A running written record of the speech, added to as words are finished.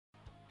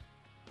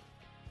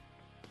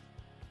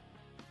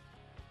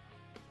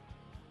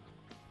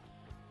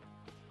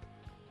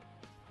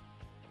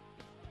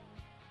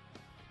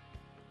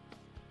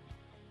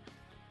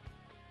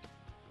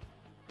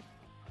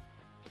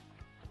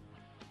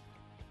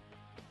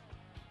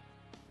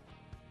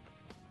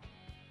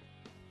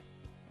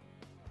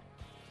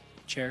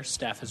Chair,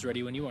 staff is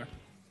ready when you are.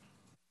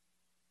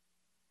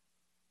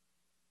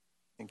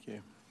 Thank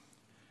you.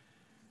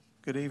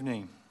 Good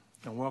evening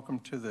and welcome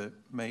to the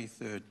May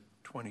 3rd,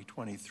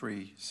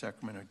 2023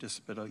 Sacramento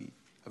Disability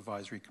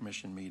Advisory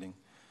Commission meeting.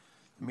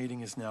 The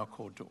meeting is now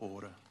called to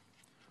order.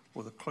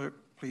 Will the clerk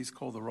please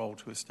call the roll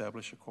to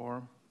establish a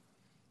quorum?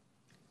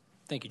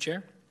 Thank you,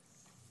 Chair.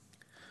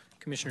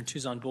 Commissioner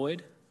Tuzon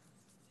Boyd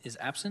is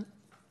absent.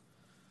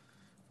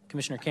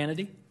 Commissioner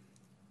Kennedy?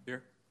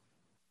 Here.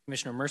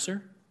 Commissioner Mercer?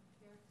 Here.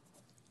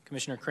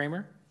 Commissioner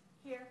Kramer?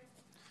 Here.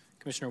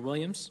 Commissioner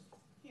Williams?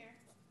 Here.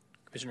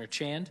 Commissioner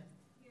Chand?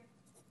 Here.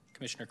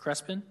 Commissioner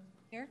Crespin?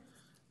 Here.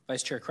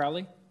 Vice Chair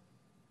Crowley?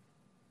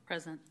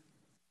 Present.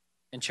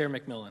 And Chair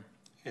McMillan?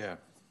 Yeah.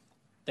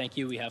 Thank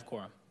you. We have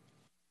quorum.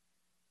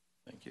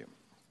 Thank you.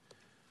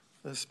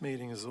 This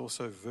meeting is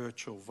also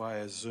virtual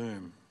via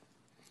Zoom.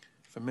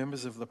 For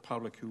members of the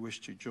public who wish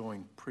to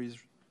join,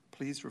 please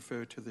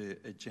refer to the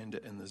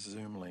agenda in the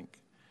Zoom link.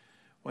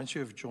 Once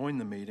you have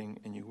joined the meeting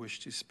and you wish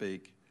to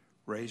speak,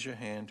 raise your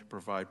hand to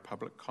provide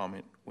public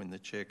comment when the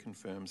chair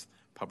confirms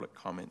public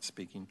comment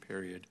speaking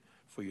period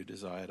for your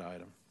desired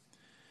item.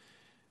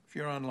 If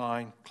you're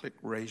online, click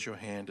raise your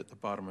hand at the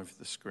bottom of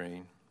the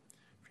screen.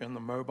 If you're on the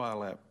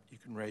mobile app, you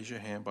can raise your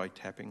hand by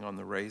tapping on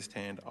the raised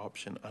hand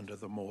option under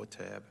the More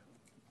tab.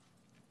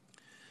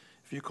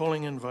 If you're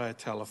calling in via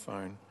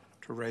telephone,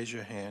 to raise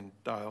your hand,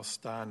 dial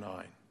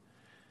 *9.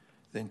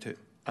 Then to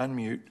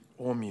unmute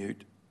or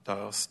mute,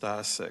 dial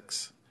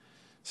 *6.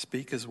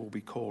 Speakers will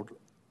be called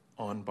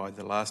on by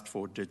the last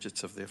 4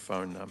 digits of their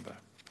phone number.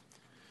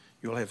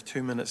 You'll have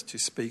 2 minutes to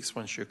speak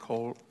once you're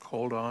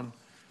called on.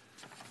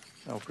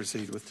 I'll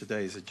proceed with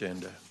today's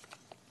agenda.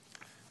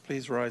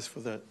 Please rise for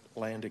the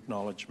land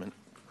acknowledgement.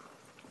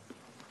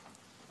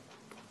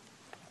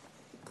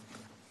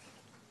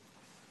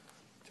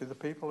 To the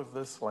people of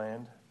this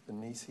land, the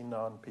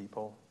Nisinan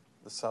people,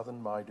 the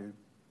Southern Maidu,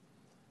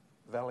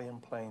 Valley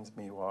and Plains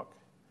Miwok,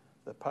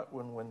 the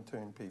Patwin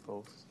Wintun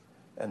peoples,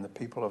 and the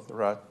people of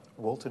the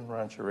Wilton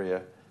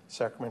Rancheria,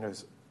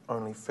 Sacramento's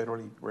only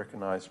federally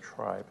recognized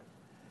tribe.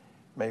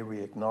 May we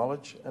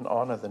acknowledge and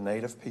honor the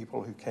Native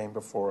people who came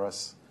before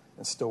us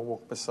and still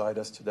walk beside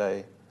us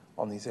today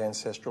on these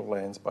ancestral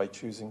lands by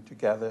choosing to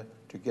gather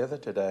together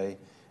today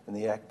in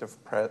the active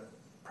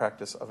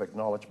practice of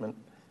acknowledgement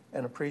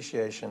and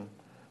appreciation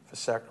for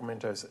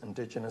Sacramento's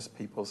Indigenous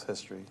people's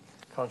history,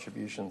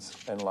 contributions,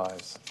 and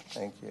lives.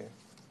 Thank you.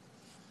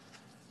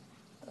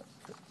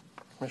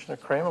 Commissioner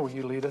Kramer, will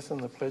you lead us in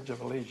the Pledge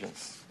of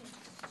Allegiance?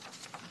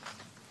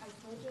 I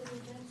pledge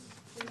allegiance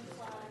to the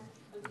flag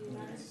of the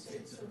United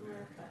States of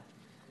America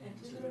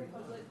and to the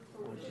republic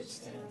for which it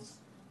stands,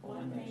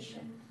 one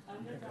nation,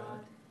 under God,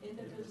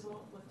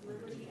 indivisible, with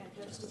liberty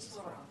and justice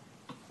for all.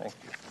 Thank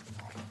you.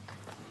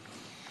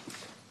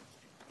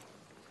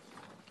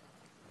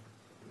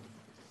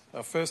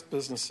 Our first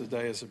business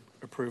today is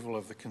approval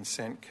of the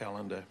consent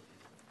calendar.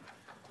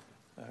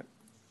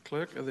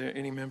 Clerk, are there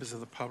any members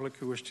of the public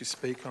who wish to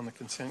speak on the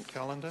consent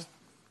calendar?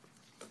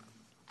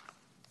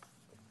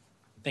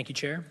 Thank you,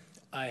 Chair.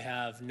 I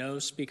have no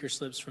speaker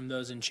slips from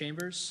those in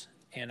chambers,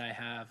 and I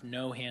have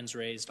no hands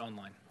raised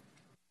online.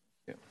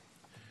 Yeah.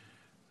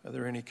 Are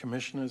there any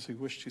commissioners who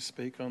wish to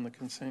speak on the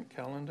consent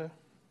calendar?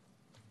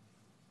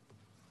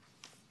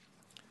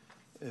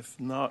 If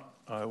not,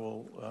 I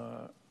will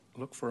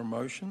look for a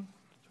motion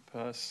to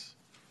pass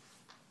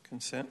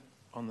consent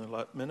on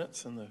the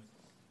minutes and the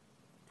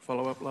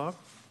follow-up log.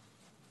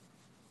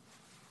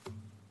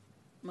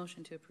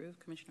 Motion to approve,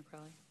 Commissioner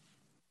Crowley.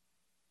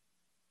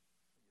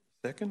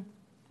 Second.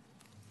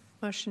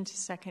 Motion to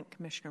second,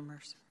 Commissioner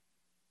Mercer.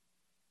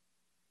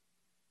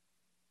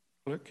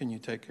 Clerk, can you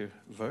take a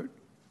vote,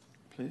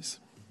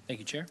 please? Thank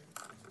you, Chair.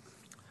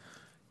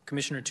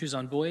 Commissioner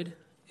Tuzon Boyd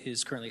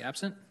is currently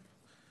absent.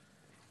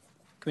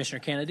 Commissioner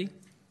Kennedy?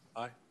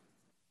 Aye.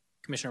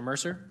 Commissioner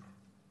Mercer?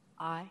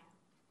 Aye.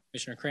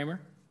 Commissioner Kramer?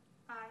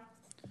 Aye.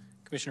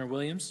 Commissioner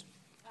Williams?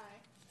 Aye.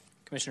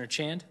 Commissioner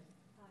Chand?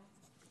 Aye.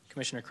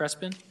 Commissioner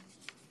Crespin?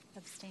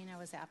 Abstain. I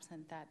was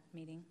absent that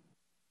meeting.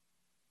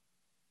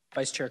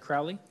 Vice Chair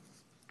Crowley?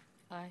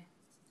 Aye.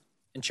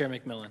 And Chair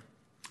McMillan?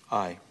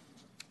 Aye.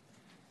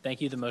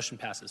 Thank you. The motion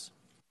passes.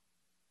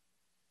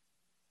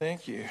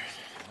 Thank you.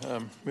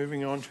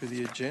 Moving on to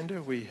the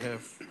agenda, we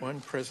have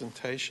one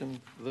presentation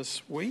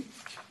this week.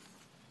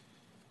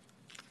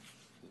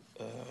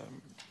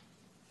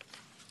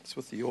 It's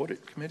with the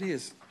Audit Committee.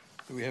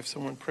 Do we have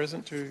someone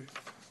present to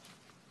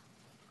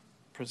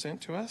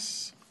present to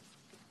us?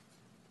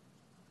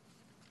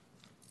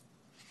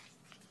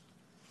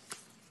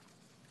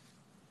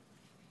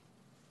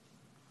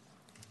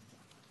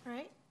 All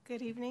right.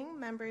 Good evening,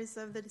 members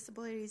of the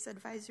Disabilities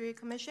Advisory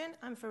Commission.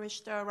 I'm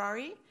Farishta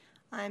Arari.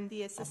 I'm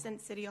the Assistant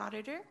City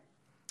Auditor.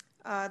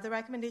 The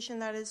recommendation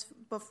that is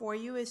before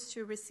you is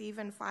to receive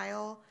and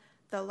file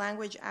the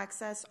Language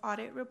Access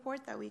Audit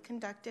Report that we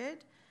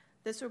conducted.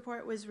 This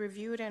report was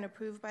reviewed and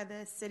approved by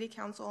the City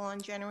Council on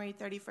January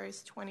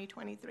 31st,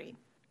 2023.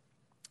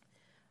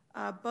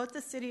 Both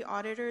the City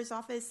Auditor's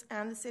Office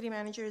and the City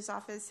Manager's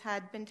Office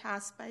had been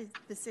tasked by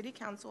the City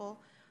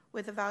Council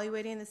with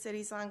evaluating the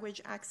city's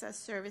language access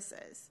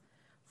services.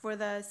 For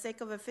the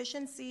sake of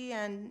efficiency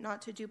and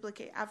not to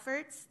duplicate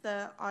efforts,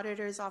 the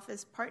auditor's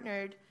office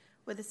partnered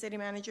with the city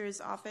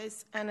manager's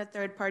office and a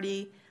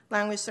third-party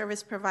language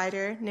service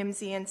provider,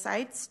 NIMSI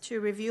Insights, to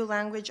review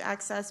language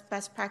access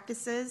best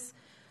practices,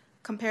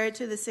 compare it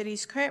to the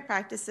city's current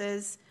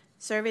practices,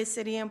 survey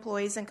city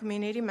employees and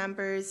community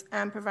members,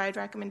 and provide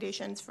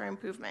recommendations for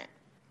improvement.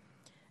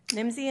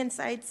 NIMSI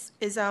Insights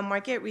is a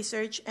market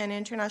research and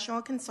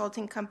international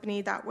consulting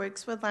company that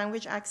works with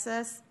language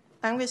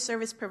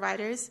service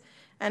providers,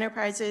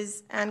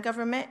 enterprises, and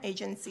government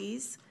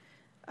agencies.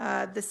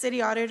 The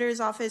city auditor's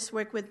office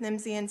worked with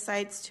NIMSI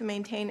Insights to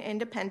maintain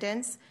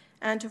independence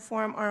and to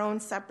form our own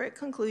separate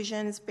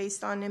conclusions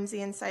based on NIMSI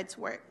Insights'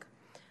 work.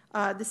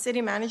 The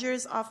city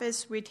manager's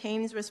office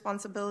retains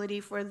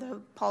responsibility for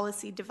the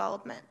policy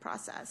development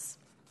process.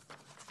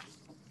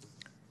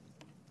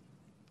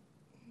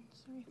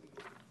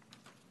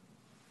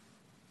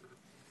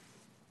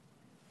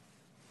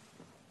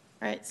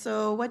 All right,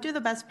 so what do the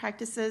best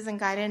practices and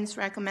guidance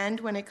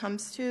recommend when it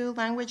comes to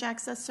language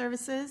access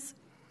services?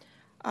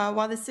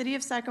 While the City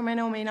of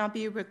Sacramento may not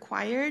be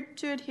required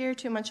to adhere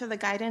to much of the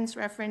guidance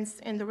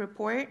referenced in the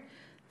report,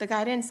 the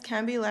guidance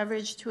can be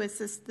leveraged to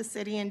assist the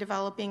city in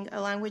developing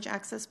a language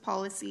access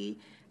policy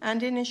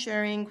and in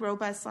ensuring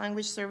robust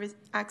language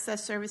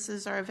access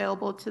services are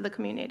available to the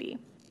community.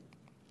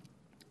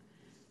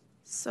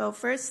 So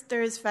first,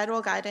 there is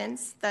federal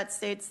guidance that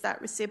states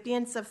that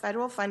recipients of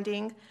federal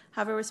funding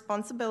have a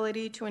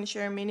responsibility to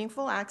ensure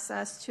meaningful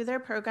access to their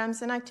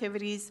programs and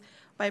activities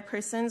by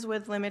persons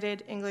with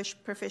limited English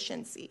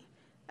proficiency,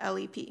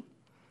 LEP.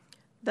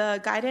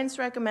 The guidance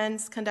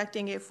recommends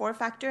conducting a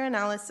 4-factor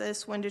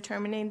analysis when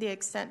determining the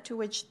extent to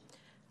which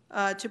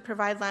to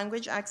provide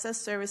language access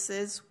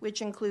services,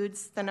 which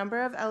includes the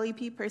number of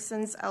LEP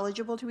persons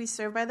eligible to be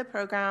served by the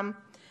program,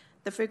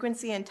 the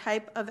frequency and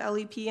type of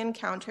LEP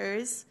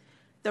encounters,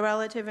 the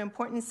relative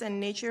importance and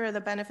nature of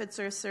the benefits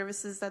or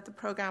services that the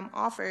program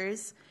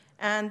offers,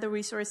 and the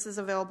resources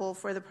available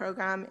for the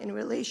program in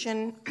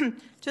relation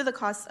to the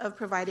cost of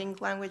providing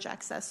language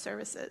access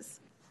services.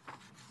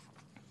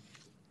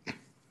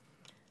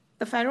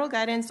 The federal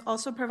guidance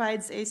also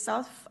provides a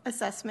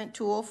self-assessment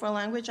tool for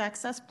language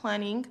access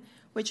planning,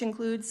 which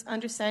includes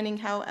understanding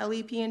how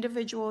LEP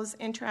individuals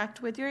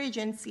interact with your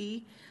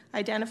agency,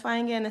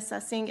 identifying and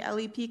assessing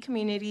LEP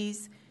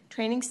communities,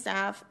 training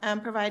staff,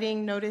 and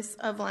providing notice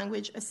of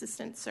language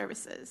assistance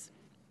services.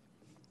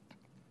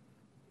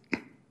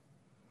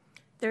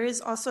 There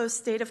is also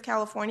State of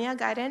California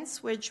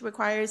guidance, which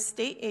requires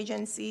state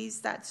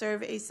agencies that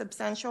serve a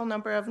substantial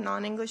number of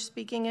non-English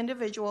speaking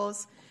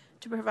individuals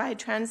to provide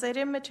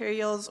translated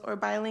materials or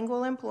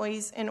bilingual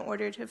employees in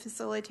order to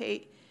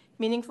facilitate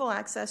meaningful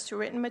access to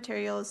written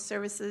materials,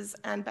 services,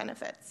 and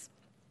benefits.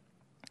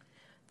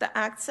 The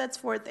Act sets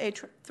forth a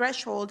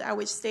threshold at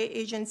which state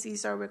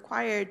agencies are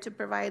required to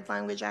provide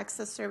language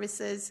access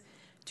services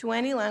to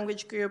any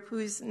language group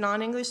whose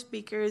non-English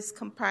speakers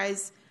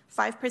comprise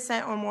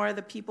 5% or more of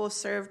the people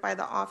served by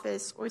the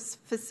office or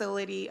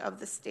facility of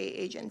the state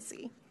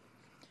agency.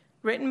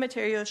 Written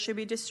materials should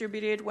be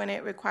distributed when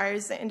it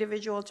requires the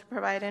individual to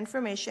provide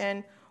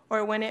information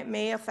or when it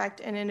may affect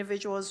an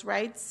individual's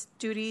rights,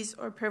 duties,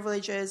 or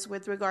privileges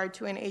with regard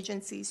to an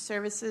agency's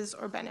services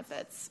or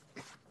benefits.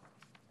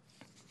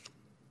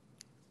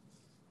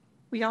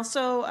 We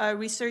also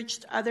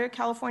researched other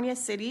California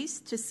cities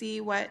to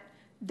see what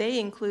they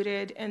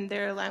included in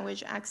their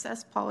language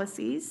access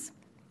policies.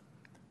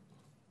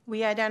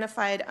 We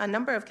identified a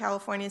number of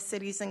California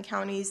cities and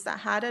counties that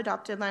had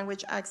adopted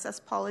language access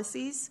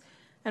policies,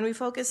 and we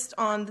focused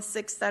on the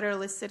 6 that are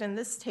listed in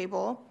this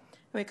table.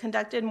 We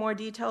conducted more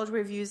detailed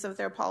reviews of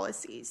their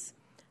policies.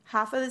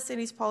 Half of the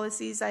city's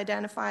policies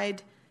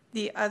identified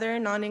the other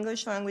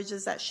non-English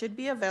languages that should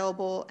be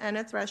available and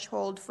a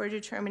threshold for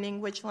determining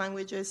which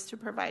languages to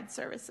provide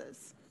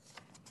services.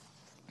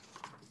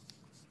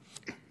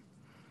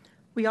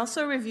 We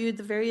also reviewed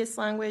the various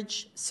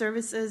language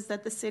services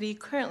that the city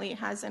currently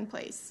has in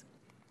place.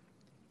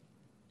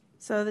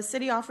 So the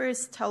city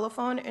offers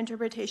telephone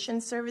interpretation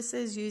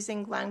services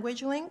using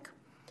Language Link.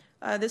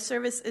 This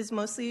service is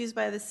mostly used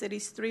by the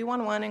city's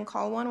 311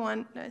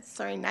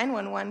 and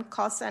 911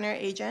 call center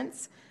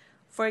agents.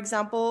 For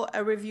example,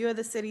 a review of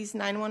the city's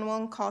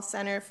 911 call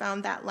center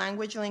found that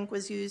Language Link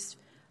was used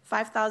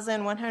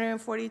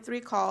 5,143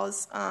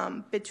 calls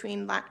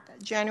between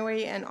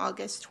January and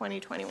August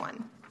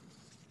 2021.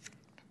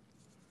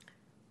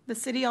 The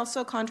city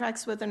also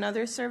contracts with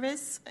another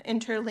service,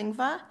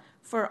 Interlingva,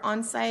 for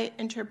on-site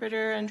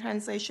interpreter and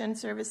translation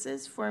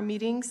services for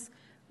meetings,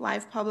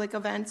 live public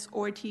events,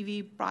 or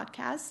TV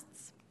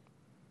broadcasts.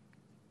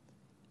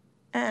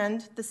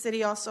 And the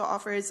city also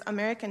offers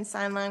American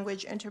Sign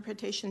Language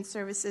interpretation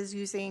services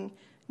using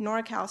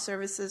NorCal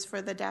services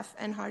for the deaf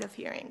and hard of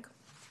hearing.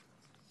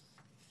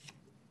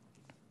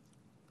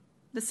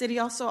 The city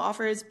also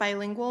offers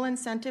bilingual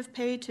incentive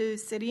pay to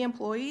city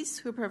employees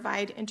who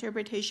provide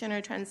interpretation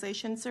or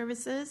translation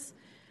services.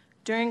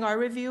 During our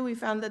review, we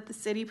found that the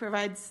city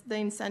provides the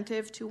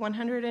incentive to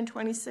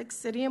 126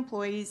 city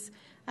employees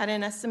at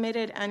an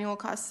estimated annual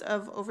cost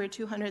of over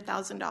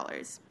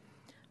 $200,000.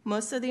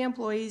 Most of the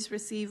employees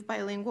receive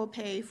bilingual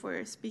pay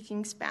for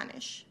speaking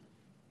Spanish.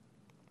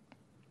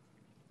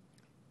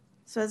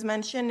 So as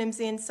mentioned,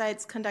 IMSI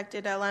Insights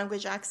conducted a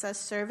language access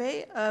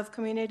survey of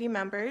community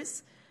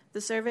members.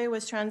 The survey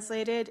was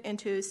translated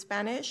into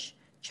Spanish,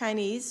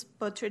 Chinese,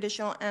 both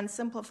traditional and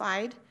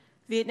simplified,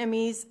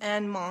 Vietnamese,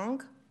 and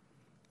Hmong.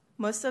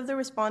 Most of the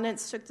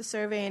respondents took the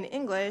survey in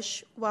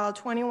English, while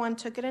 21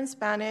 took it in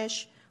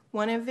Spanish,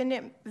 1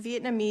 in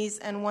Vietnamese,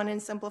 and 1 in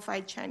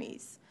simplified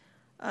Chinese.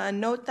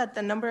 Note that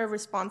the number of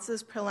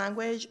responses per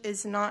language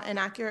is not an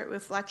accurate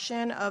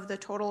reflection of the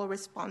total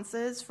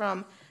responses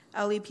from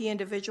LEP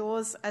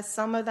individuals, as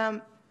some of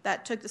them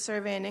that took the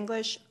survey in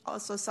English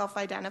also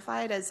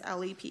self-identified as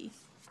LEP.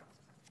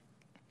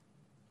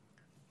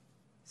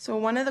 So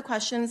one of the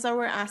questions that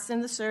were asked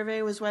in the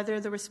survey was whether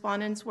the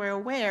respondents were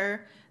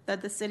aware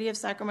that the City of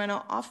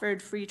Sacramento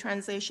offered free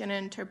translation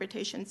and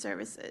interpretation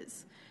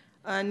services.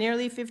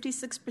 Nearly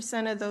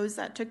 56% of those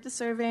that took the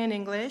survey in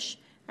English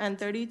and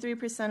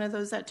 33% of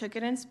those that took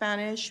it in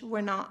Spanish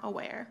were not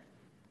aware.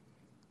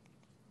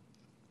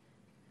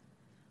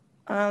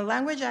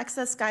 Language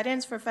access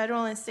guidance for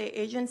federal and state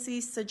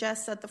agencies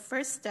suggests that the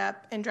first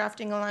step in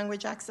drafting a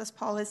language access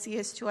policy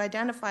is to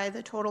identify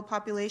the total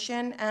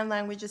population and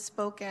languages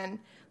spoken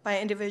by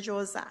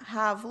individuals that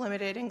have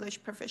limited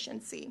English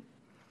proficiency.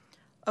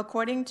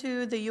 According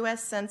to the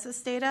U.S.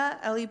 Census data,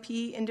 LEP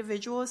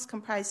individuals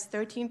comprise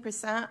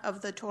 13%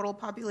 of the total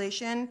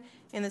population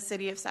in the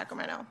city of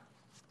Sacramento.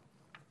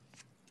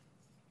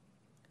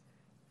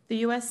 The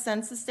U.S.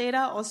 Census data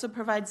also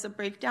provides a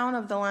breakdown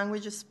of the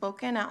languages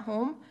spoken at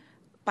home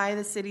by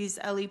the city's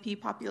LEP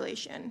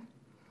population.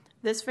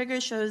 This figure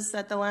shows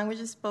that the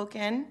languages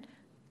spoken,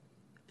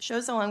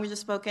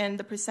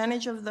 the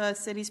percentage of the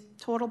city's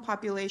total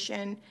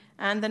population,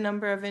 and the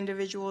number of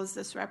individuals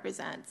this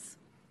represents.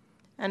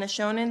 And as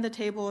shown in the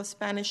table,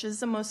 Spanish is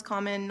the most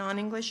common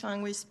non-English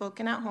language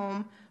spoken at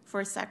home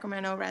for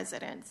Sacramento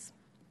residents.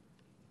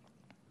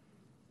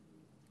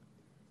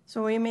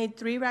 So we made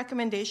 3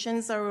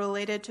 recommendations that were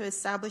related to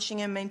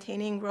establishing and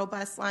maintaining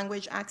robust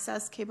language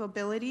access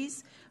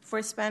capabilities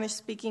for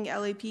Spanish-speaking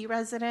LEP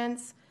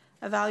residents,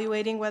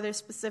 evaluating whether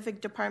specific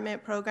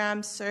department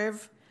programs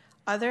serve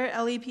other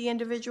LEP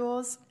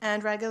individuals,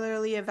 and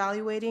regularly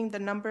evaluating the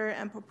number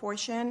and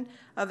proportion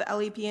of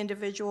LEP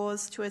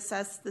individuals to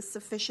assess the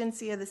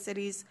sufficiency of the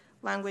city's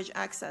language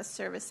access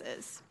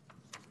services.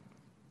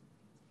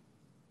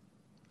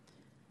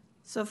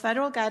 So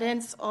federal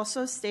guidance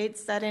also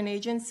states that an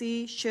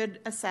agency should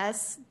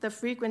assess the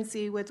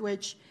frequency with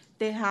which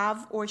they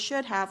have or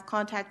should have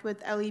contact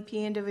with LEP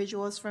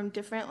individuals from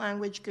different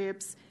language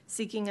groups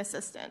seeking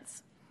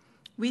assistance.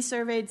 We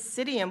surveyed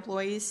city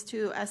employees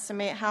to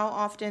estimate how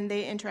often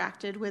they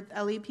interacted with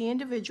LEP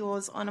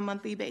individuals on a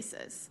monthly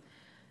basis.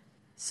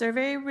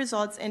 Survey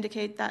results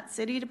indicate that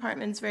city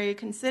departments vary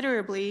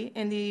considerably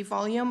in the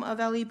volume of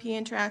LEP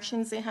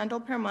interactions they handle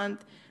per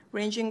month,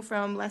 ranging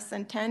from less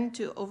than 10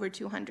 to over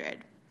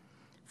 200.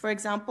 For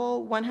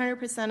example,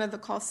 100% of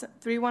the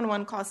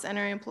 311 call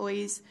center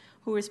employees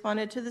who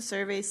responded to the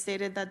survey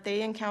stated that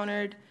they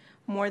encountered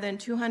more than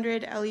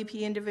 200 LEP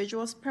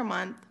individuals per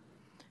month.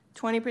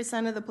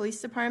 20% of the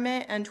police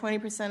department and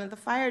 20% of the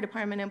fire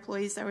department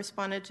employees that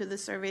responded to the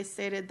survey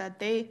stated that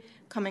they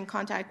come in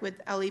contact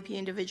with LEP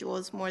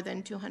individuals more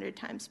than 200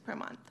 times per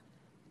month.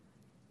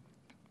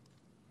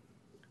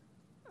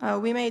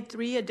 We made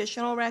 3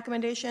 additional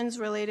recommendations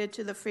related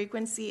to the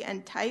frequency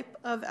and type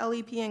of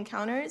LEP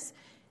encounters,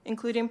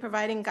 including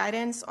providing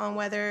guidance on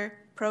whether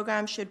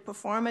programs should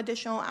perform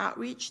additional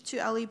outreach to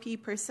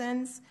LEP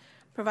persons,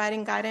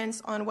 providing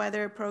guidance on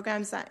whether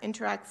programs that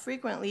interact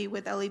frequently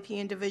with LEP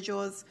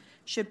individuals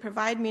should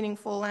provide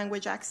meaningful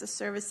language access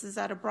services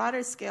at a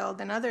broader scale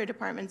than other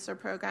departments or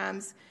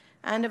programs,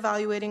 and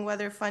evaluating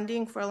whether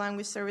funding for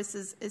language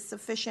services is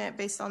sufficient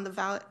based on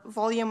the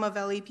volume of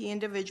LEP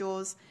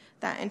individuals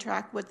that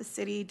interact with the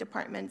city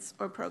departments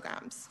or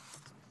programs.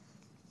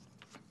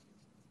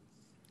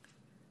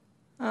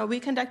 We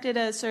conducted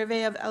a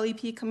survey of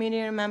LEP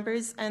community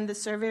members, and the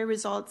survey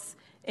results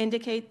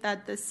indicate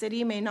that the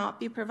city may not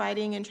be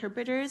providing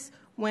interpreters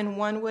when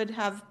one would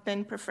have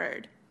been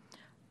preferred.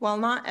 While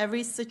not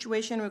every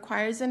situation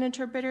requires an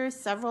interpreter,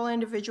 several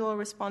individual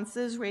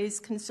responses raise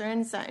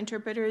concerns that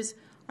interpreters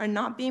are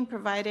not being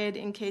provided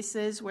in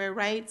cases where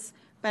rights,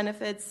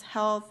 benefits,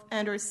 health,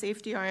 and/or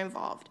safety are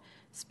involved,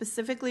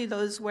 specifically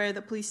those where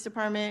the police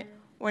department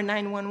or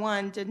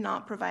 911 did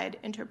not provide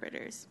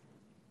interpreters.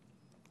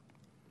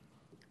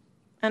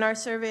 And our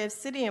survey of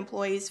city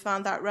employees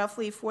found that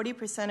roughly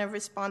 40% of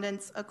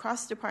respondents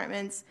across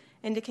departments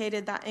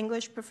indicated that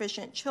English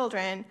proficient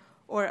children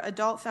or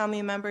adult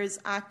family members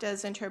act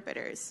as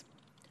interpreters.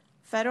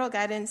 Federal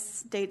guidance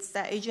states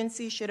that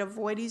agencies should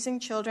avoid using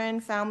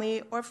children,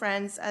 family, or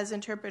friends as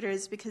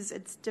interpreters because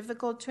it's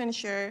difficult to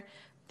ensure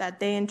that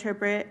they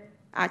interpret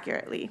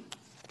accurately.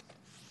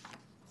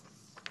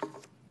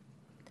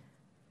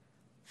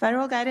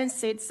 Federal guidance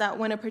states that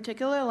when a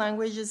particular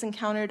language is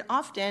encountered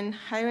often,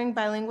 hiring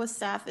bilingual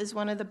staff is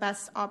one of the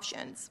best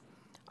options.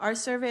 Our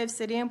survey of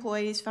city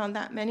employees found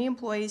that many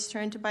employees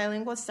turn to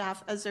bilingual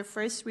staff as their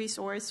first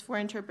resource for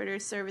interpreter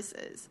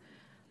services.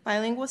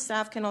 Bilingual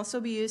staff can also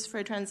be used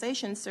for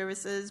translation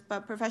services,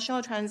 but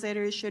professional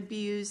translators should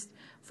be used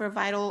for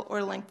vital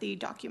or lengthy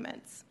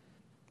documents.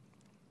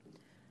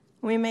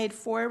 We made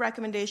 4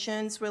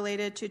 recommendations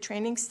related to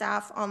training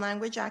staff on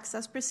language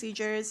access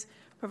procedures,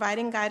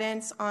 providing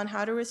guidance on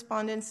how to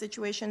respond in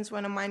situations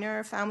when a minor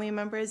or family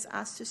member is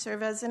asked to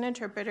serve as an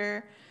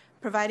interpreter,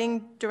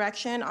 providing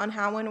direction on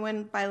how and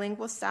when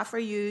bilingual staff are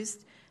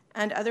used,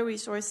 and other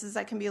resources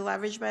that can be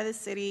leveraged by the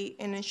city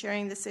in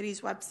ensuring the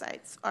city's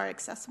websites are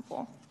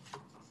accessible.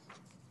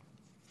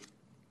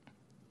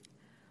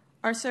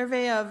 Our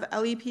survey of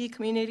LEP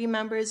community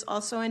members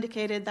also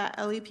indicated that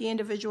LEP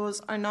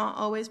individuals are not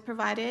always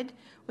provided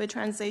with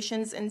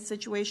translations in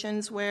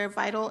situations where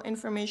vital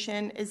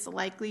information is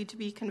likely to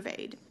be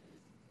conveyed.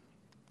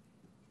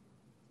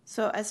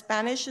 So, as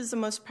Spanish is the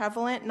most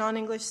prevalent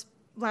non-English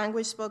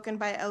language spoken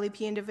by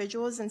LEP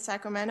individuals in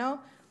Sacramento,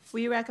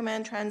 we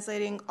recommend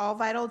translating all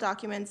vital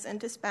documents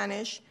into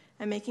Spanish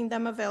and making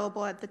them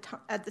available at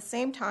the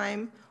same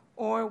time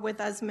or with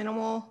as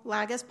minimal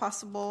lag as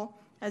possible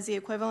as the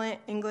equivalent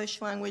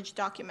English language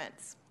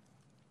documents.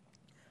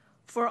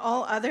 For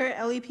all other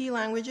LEP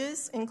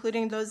languages,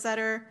 including those that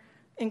are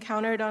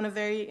encountered on a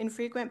very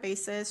infrequent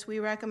basis, we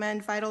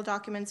recommend vital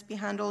documents be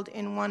handled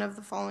in one of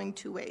the following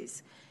 2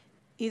 ways.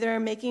 Either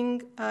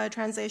making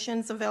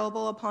translations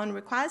available upon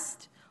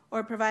request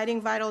or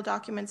providing vital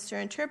documents to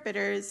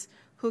interpreters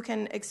who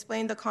can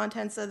explain the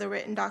contents of the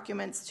written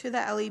documents to the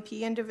LEP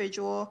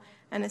individual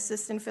and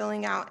assist in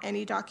filling out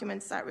any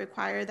documents that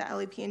require the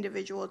LEP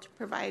individual to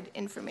provide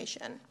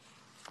information.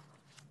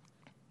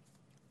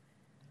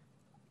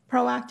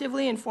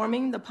 Proactively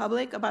informing the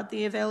public about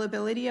the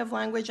availability of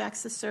language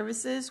access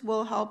services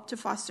will help to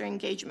foster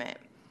engagement.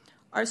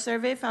 Our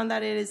survey found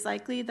that it is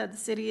likely that the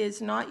city is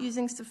not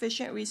using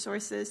sufficient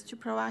resources to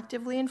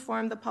proactively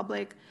inform the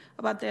public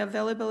about the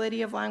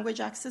availability of language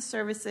access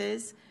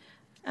services,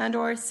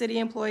 and/or city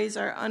employees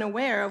are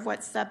unaware of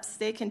what steps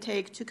they can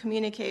take to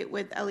communicate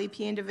with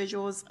LEP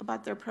individuals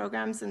about their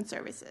programs and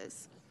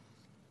services.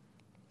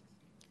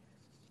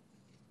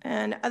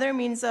 And other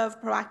means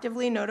of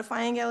proactively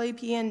notifying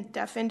LEP and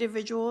deaf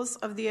individuals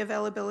of the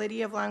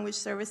availability of language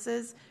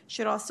services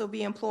should also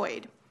be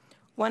employed.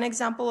 One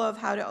example of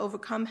how to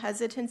overcome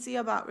hesitancy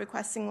about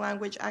requesting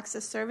language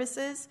access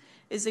services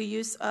is the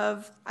use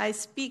of I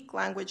Speak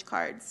language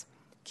cards.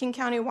 King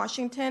County,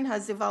 Washington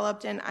has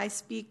developed an I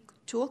Speak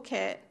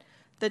toolkit.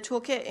 The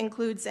toolkit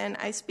includes an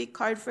I Speak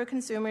card for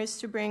consumers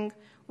to bring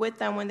with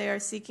them when they are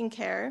seeking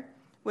care,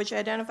 which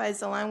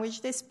identifies the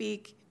language they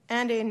speak,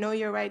 and a Know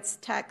Your Rights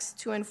text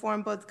to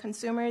inform both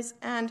consumers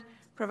and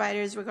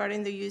providers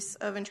regarding the use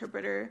of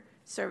interpreter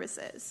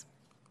services.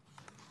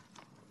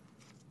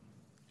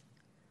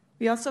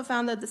 We also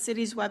found that the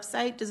city's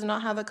website does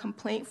not have a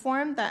complaint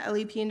form that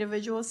LEP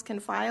individuals can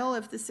file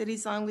if the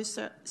city's language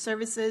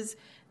services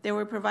they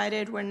were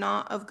provided were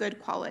not of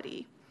good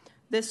quality.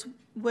 This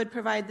would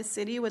provide the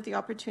city with the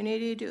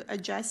opportunity to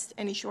adjust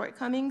any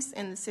shortcomings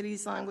in the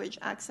city's language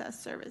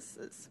access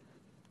services.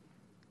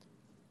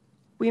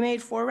 We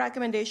made 4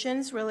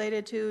 recommendations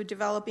related to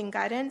developing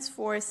guidance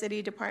for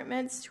city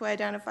departments to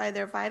identify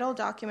their vital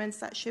documents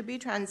that should be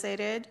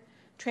translated,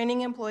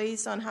 training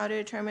employees on how to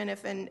determine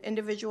if an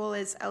individual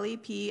is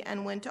LEP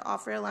and when to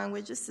offer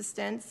language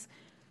assistance,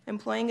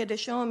 employing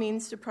additional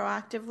means to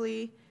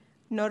proactively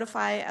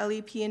notify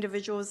LEP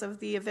individuals of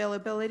the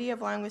availability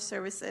of language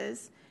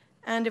services,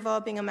 and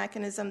developing a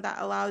mechanism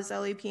that allows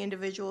LEP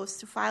individuals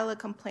to file a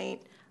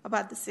complaint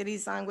about the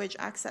city's language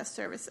access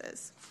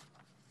services.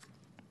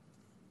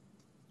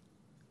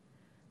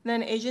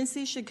 Then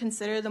agencies should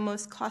consider the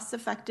most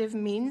cost-effective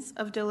means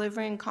of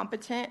delivering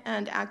competent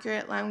and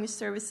accurate language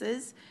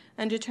services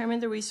and determine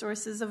the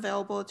resources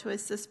available to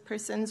assist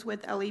persons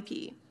with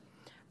LEP.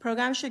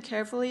 Programs should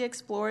carefully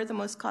explore the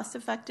most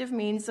cost-effective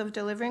means of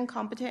delivering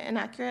competent and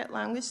accurate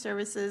language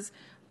services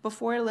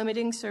before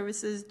limiting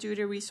services due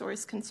to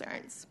resource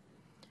concerns.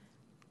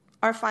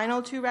 Our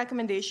final 2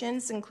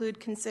 recommendations include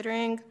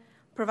considering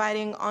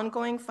providing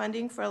ongoing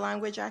funding for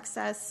language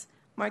access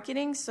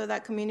marketing so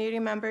that community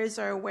members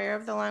are aware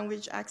of the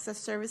language access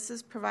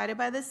services provided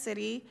by the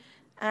city,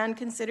 and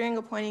considering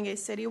appointing a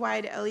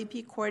citywide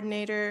LEP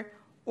coordinator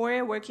or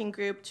a working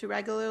group to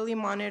regularly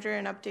monitor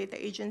and update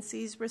the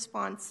agency's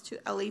response to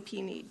LEP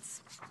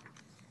needs.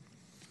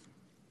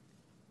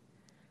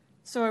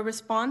 So a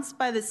response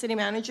by the city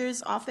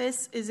manager's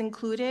office is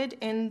included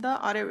in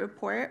the audit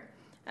report,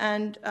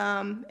 and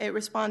it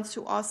responds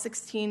to all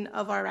 16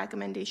 of our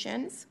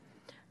recommendations.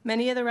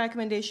 Many of the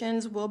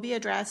recommendations will be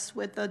addressed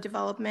with the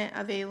development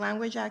of a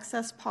language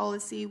access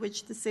policy,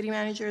 which the city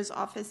manager's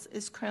office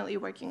is currently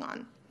working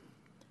on.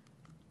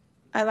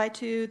 I'd like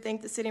to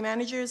thank the city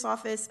manager's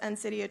office and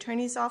city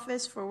attorney's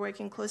office for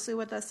working closely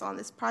with us on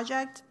this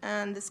project,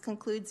 and this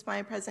concludes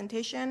my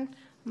presentation.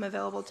 I'm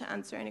available to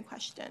answer any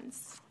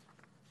questions.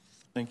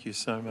 Thank you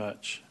so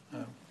much.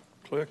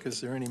 Clerk,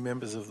 is there any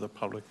members of the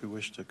public who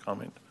wish to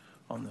comment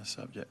on this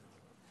subject?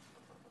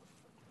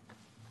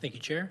 Thank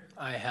you, Chair.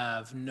 I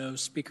have no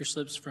speaker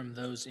slips from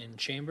those in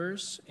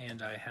chambers,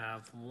 and I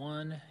have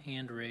one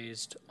hand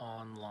raised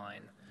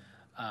online.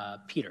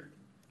 Peter.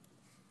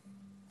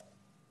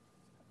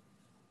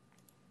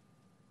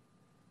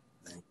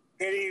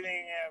 Good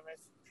evening,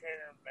 Mr.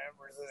 Chair and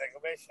members of the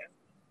Commission.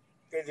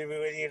 Good to be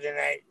with you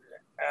tonight.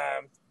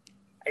 I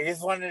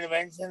just wanted to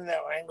mention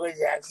that language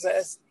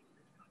access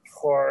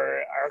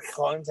for our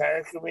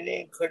entire community,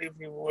 including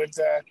people with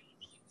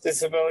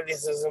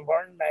disabilities, is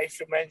important. I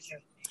should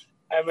mention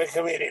I'm a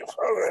community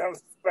program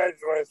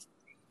specialist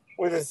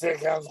with the City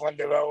Council on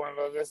Development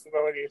of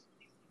Disabilities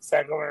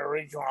Sacramento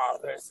Regional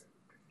Office.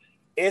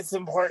 It's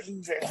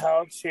important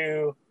how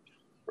to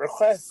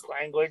request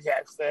language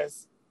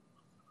access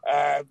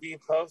be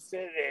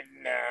posted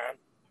and,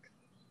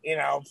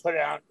 put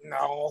out in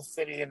all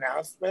city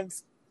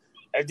announcements.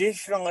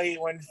 Additionally,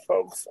 when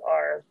folks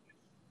are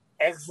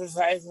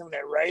exercising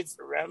their rights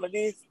or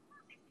remedies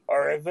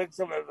or a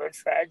victim of a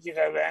tragic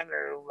event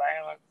or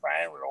violent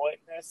crime or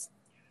witness,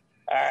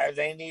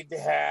 they need to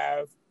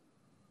have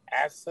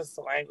access to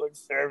language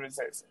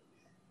services.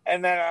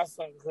 And that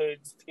also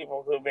includes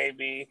people who may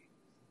be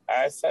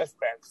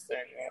suspects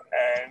and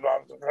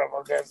involved in the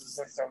criminal justice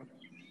system.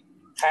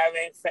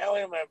 Having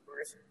family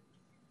members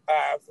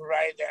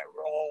provide that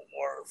role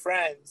or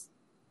friends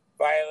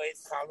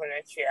violates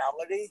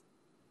confidentiality,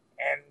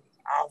 and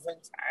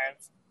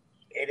oftentimes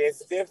it is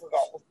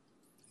difficult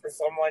for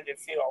someone to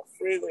feel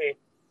freely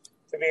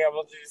to be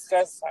able to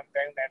discuss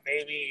something that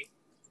may be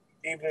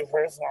deeply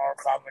personal or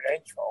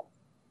confidential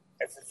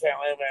if a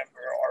family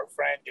member or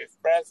friend is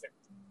present.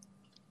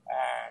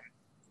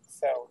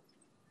 So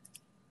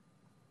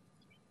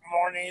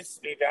more needs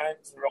to be done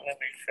to really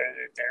make sure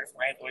that there's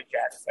language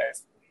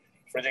access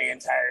for the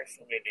entire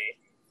community.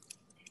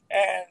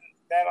 And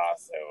that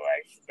also,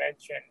 I should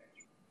mention,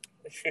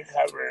 should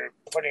cover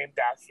putting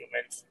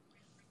documents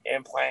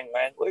in plain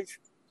language.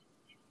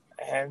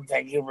 And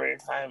thank you for your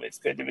time. It's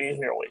good to be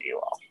here with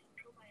you all.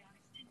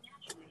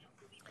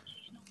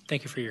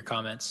 Thank you for your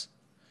comments.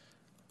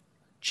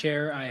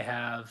 Chair, I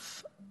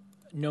have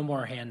no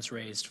more hands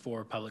raised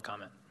for public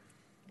comment.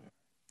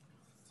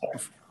 Well,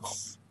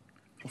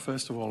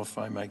 first of all, if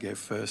I may go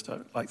first,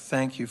 I'd like to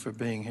thank you for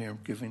being here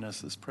and giving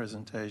us this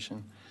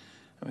presentation.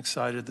 I'm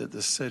excited that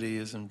the city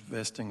is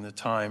investing the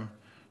time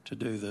to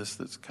do this.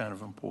 That's kind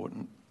of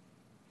important.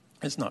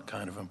 It's not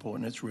kind of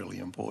important, it's really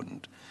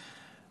important.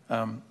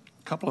 A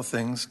couple of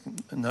things.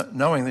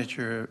 Knowing that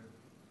you're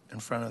in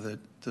front of the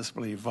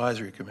Disability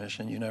Advisory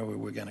Commission, you know where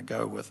we're going to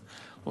go with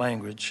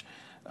language.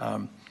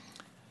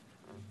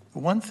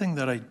 One thing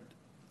that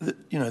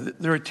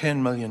there are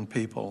 10 million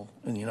people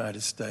in the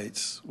United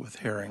States with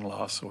hearing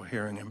loss or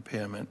hearing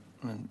impairment,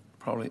 and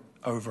probably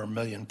over 1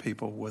 million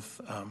people with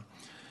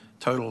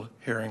total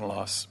hearing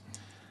loss.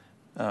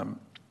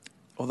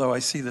 Although I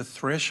see the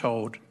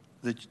threshold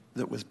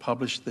that was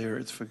published there,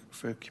 it's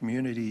for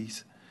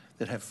communities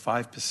that have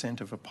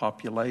 5% of a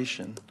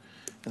population.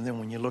 And then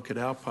when you look at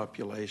our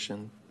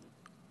population,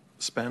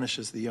 Spanish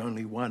is the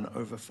only one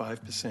over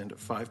 5% at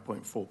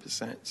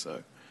 5.4%.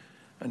 So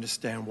I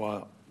understand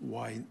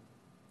why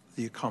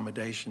the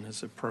accommodation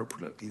is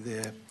appropriately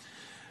there.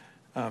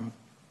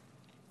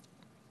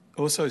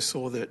 Also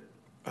saw that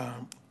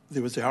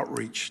there was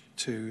outreach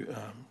to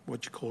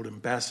what you called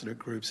ambassador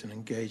groups and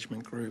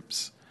engagement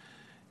groups.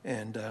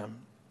 And I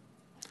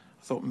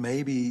thought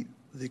maybe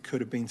there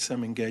could have been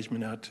some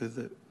engagement out to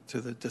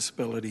the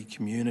disability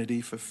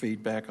community for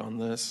feedback on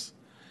this.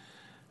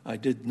 I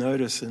did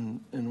notice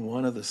in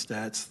one of the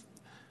stats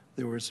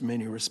there were as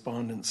many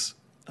respondents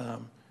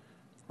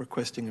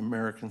requesting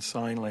American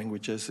Sign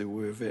Language as there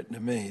were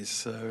Vietnamese.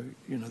 So,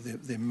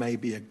 there may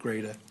be a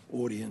greater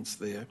audience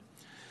there.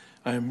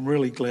 I'm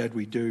really glad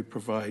we do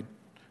provide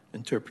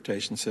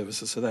interpretation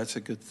services, so that's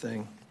a good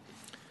thing.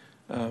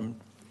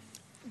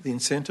 The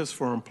incentives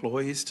for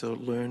employees to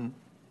learn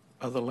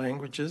other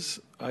languages,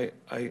 I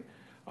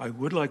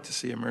would like to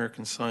see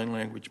American Sign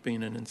Language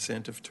being an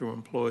incentive to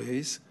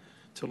employees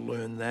to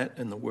learn that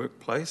in the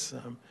workplace,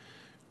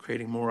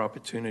 creating more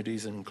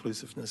opportunities and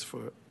inclusiveness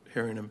for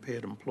hearing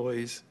impaired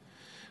employees.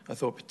 I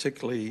thought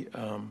particularly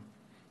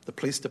the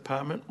police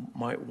department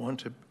might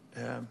want to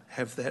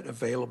have that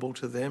available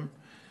to them.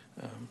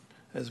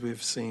 As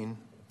we've seen,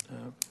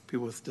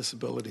 people with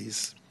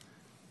disabilities,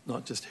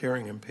 not just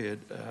hearing impaired,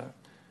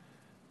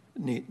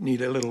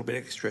 need a little bit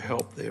extra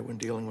help there when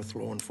dealing with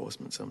law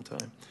enforcement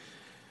sometime.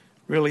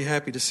 Really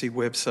happy to see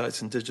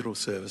websites and digital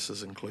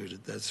services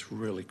included. That's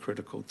really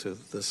critical to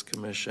this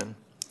commission.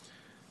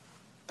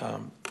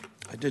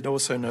 I did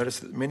also notice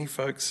that many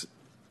folks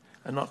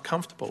are not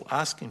comfortable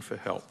asking for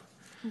help.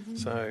 Mm-hmm.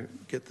 So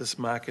get this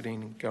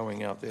marketing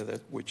going out there,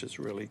 which is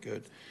really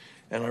good.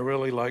 And I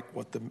really like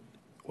what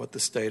the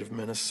state of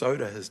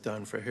Minnesota has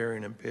done for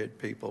hearing impaired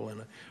people,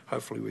 and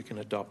hopefully we can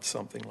adopt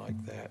something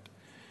like that.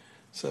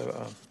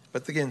 So,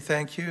 but again,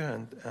 thank you,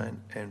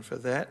 and for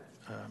that,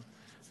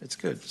 it's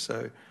good.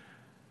 So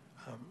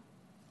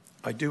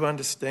I do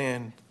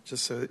understand,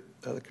 just so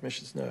other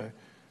commissioners know,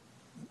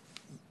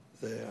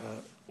 the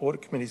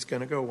audit committee is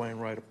going to go away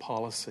and write a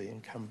policy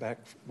and come back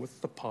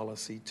with the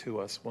policy to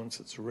us once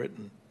it's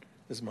written,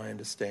 is my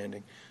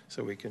understanding,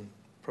 so we can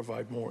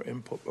provide more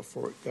input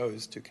before it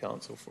goes to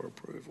council for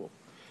approval,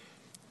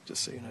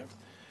 just so you know.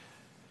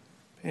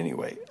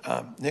 Anyway,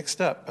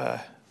 next up,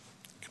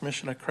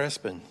 Commissioner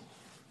Crespin.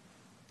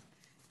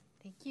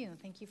 Thank you.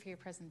 Thank you for your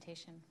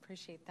presentation.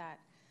 Appreciate that.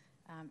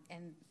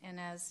 And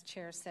as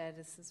Chair said,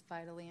 this is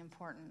vitally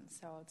important,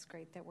 so it's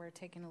great that we're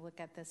taking a look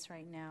at this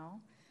right now.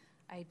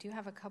 I do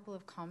have a couple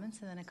of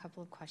comments and then a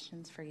couple of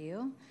questions for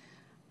you.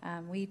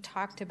 We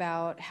talked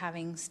about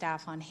having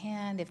staff on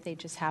hand, if they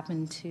just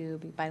happen to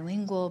be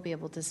bilingual, be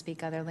able to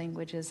speak other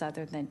languages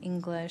other than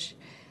English,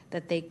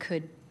 that they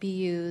could be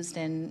used,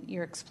 and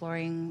you're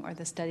exploring, or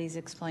the study's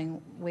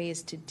exploring,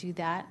 ways to do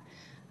that.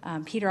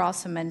 Peter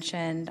also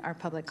mentioned our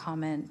public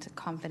comment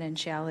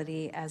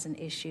confidentiality as an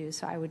issue,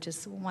 so I would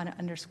just want to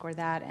underscore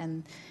that,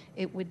 and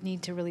it would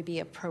need to really be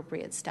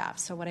appropriate staff.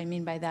 So what I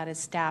mean by that is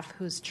staff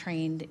who's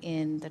trained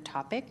in the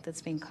topic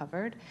that's being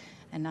covered,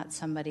 and not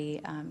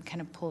somebody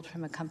kind of pulled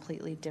from a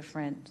completely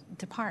different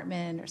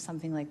department or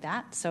something like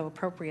that, so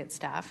appropriate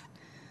staff.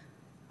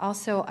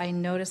 Also, I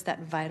noticed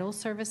that vital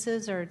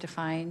services are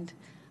defined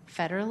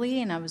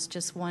federally, and I was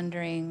just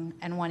wondering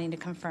and wanting to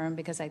confirm,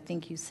 because I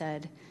think you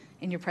said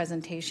in your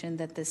presentation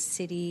that the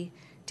city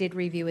did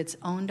review its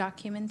own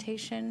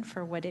documentation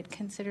for what it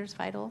considers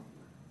vital.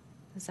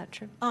 Is that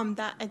true?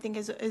 That I think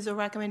is a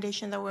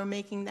recommendation that we're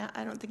making. That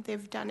I don't think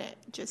they've done it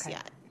just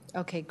yet.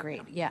 Okay,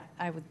 great. Yeah,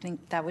 I would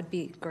think that would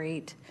be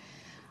great.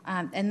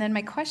 And then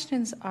my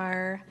questions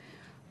are,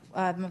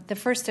 the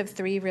first of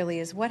three really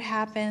is, what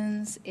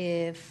happens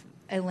if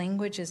a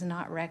language is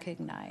not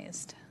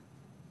recognized?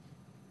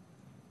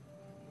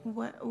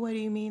 What do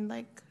you mean,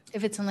 like?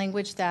 If it's a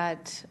language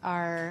that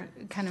our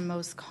kind of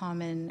most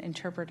common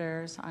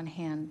interpreters on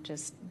hand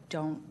just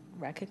don't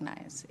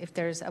recognize. If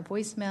there's a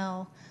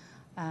voicemail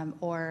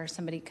or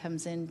somebody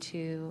comes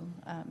into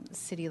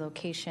city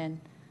location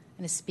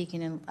and is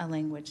speaking in a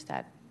language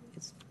that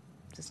is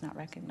just not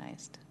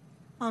recognized.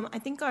 I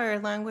think our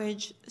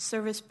language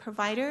service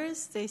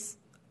providers,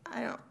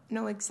 I don't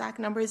know exact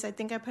numbers. I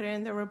think I put it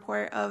in the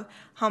report of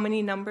how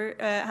many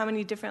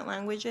different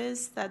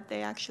languages that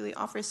they actually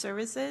offer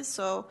services.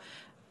 So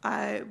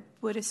I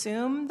would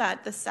assume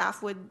that the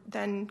staff would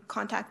then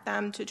contact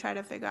them to try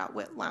to figure out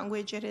what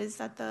language it is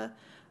that the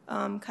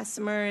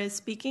customer is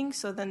speaking,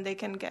 so then they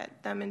can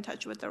get them in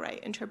touch with the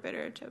right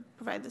interpreter to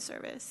provide the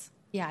service.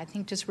 Yeah, I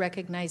think just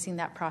recognizing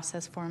that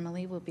process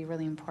formally will be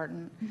really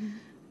important. Mm-hmm.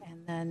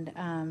 And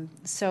then,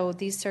 so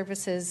these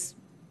services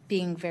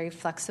being very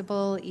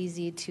flexible,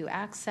 easy to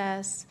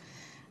access,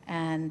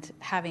 and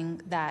having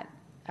that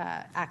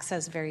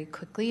access very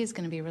quickly is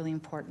going to be really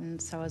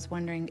important. So I was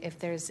wondering if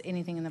there's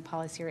anything in the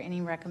policy or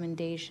any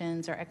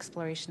recommendations or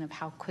exploration of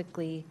how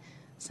quickly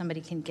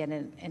somebody can get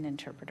an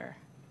interpreter.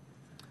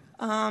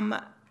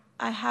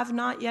 I have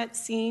not yet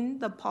seen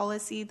the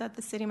policy that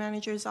the city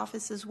manager's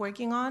office is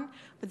working on,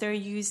 but they're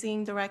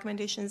using the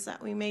recommendations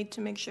that we made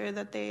to make sure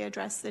that they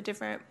address the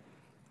different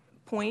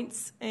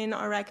points in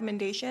our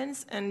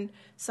recommendations. And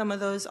some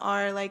of those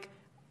are like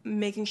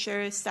making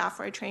sure staff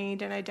are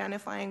trained in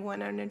identifying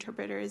when an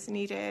interpreter is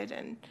needed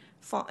and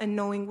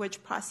knowing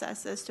which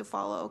processes to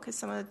follow. Because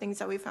some of the things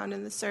that we found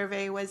in the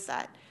survey was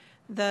that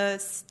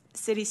the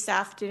city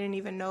staff didn't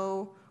even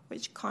know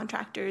which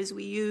contractors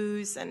we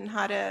use and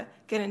how to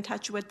get in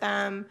touch with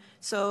them.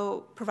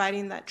 So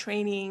providing that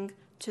training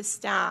to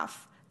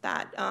staff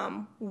that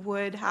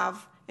would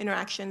have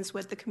interactions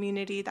with the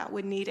community that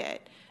would need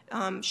it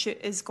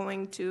is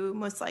going to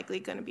most likely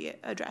going to be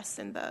addressed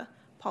in the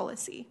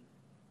policy.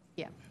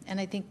 Yeah, and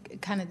I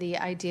think kind of the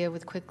idea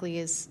with quickly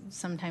is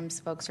sometimes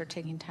folks are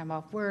taking time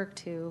off work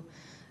to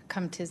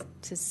come to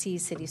see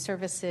city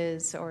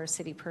services or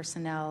city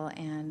personnel,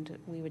 and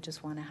we would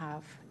just want to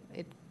have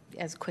it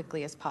as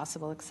quickly as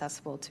possible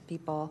accessible to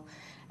people.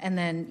 And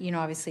then, you know,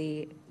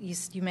 obviously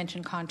you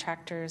mentioned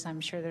contractors. I'm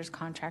sure there's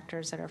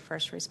contractors that are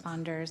first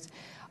responders.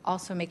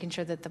 Also making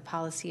sure that the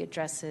policy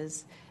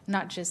addresses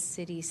not just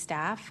city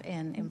staff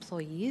and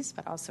employees,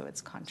 but also its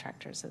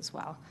contractors as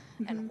well,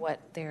 and what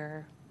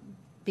they're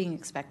being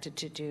expected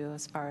to do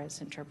as far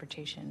as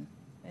interpretation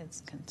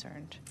is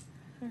concerned.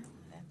 Sure.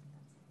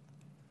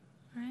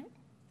 All right.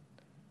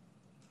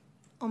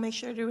 I'll make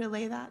sure to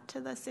relay that to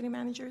the city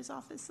manager's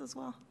office as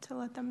well to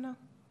let them know.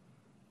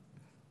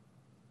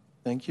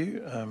 Thank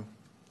you.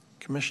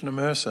 Commissioner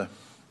Mercer.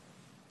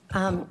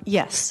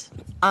 Yes.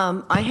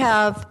 I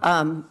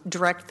have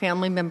direct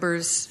family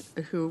members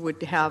who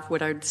would have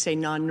what I would say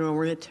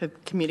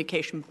non-normative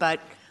communication, but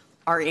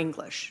are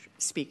English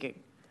speaking,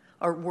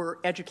 or were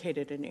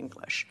educated in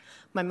English.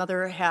 My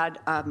mother had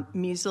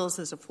measles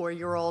as a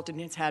 4-year-old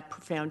and has had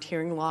profound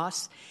hearing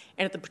loss.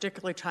 And at the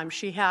particular time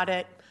she had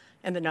it,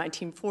 in the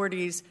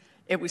 1940s,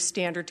 it was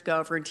standard to go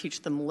over and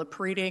teach them lip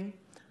reading,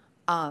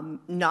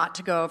 not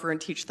to go over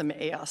and teach them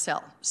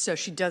ASL. So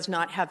she does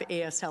not have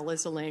ASL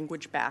as a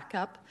language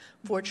backup.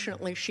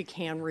 Fortunately, she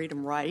can read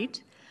and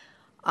write.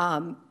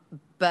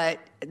 But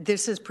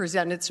this has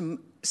presented some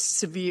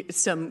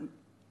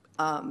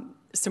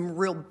some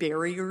real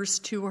barriers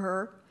to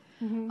her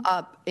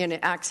in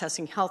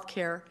accessing health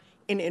care,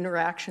 in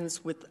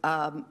interactions with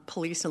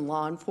police and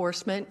law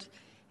enforcement,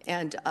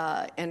 and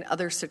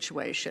other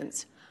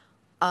situations.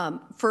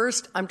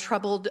 First, I'm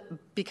troubled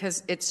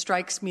because it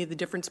strikes me the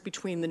difference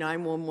between the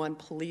 911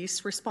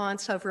 police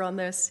response over on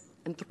this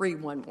and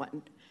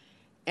 311.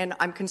 And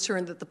I'm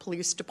concerned that the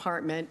police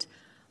department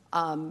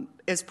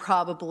is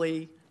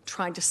probably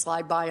trying to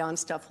slide by on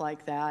stuff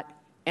like that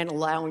and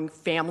allowing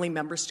family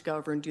members to go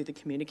over and do the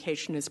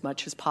communication as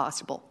much as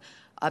possible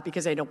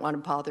because they don't want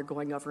to bother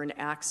going over and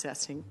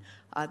accessing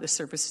the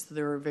services that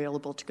are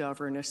available to go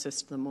over and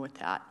assist them with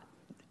that.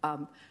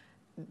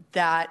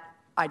 That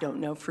I don't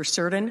know for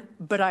certain,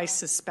 but I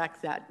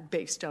suspect that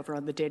based over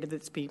on the data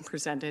that's being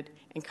presented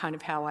and kind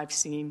of how I've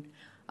seen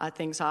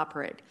things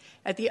operate.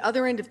 At the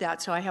other end of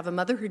that, so I have a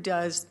mother who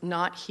does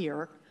not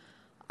hear,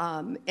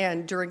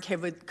 and during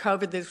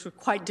COVID, this was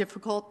quite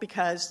difficult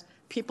because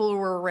people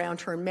were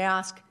around her in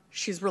mask.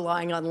 She's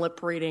relying on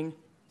lip reading.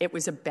 It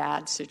was a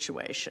bad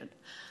situation.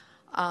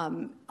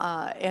 And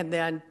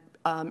then,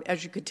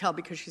 as you could tell,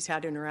 because she's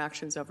had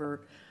interactions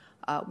over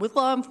with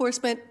law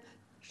enforcement,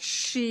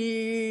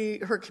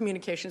 her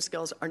communication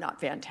skills are not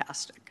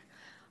fantastic.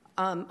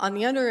 On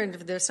the other end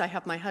of this, I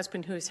have my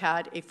husband who's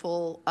had a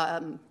full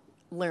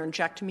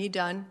laryngectomy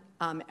done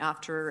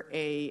after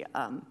a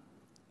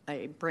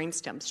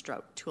brainstem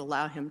stroke to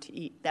allow him to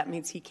eat. That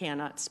means he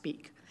cannot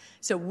speak.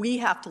 So we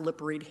have to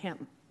lip read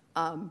him.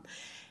 So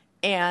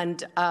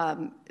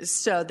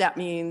that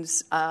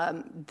means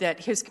that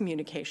his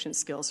communication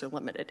skills are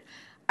limited.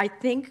 I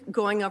think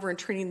going over and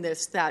treating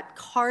that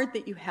card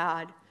that you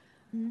had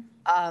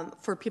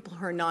for people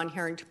who are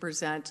non-hearing to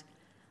present,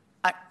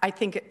 I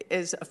think it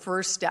is a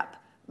first step,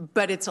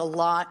 but it's a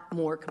lot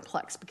more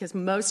complex because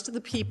most of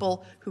the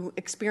people who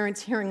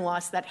experience hearing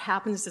loss, that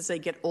happens as they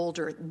get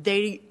older.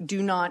 They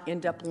do not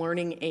end up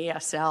learning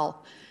ASL.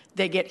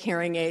 They get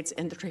hearing aids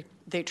and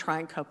they try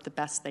and cope the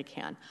best they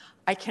can.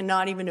 I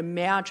cannot even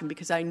imagine,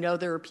 because I know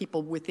there are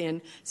people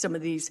within some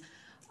of these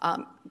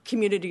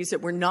communities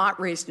that were not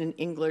raised in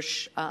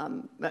English,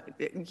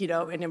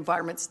 in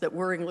environments that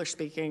were English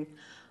speaking,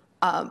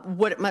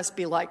 what it must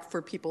be like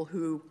for people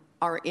who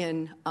are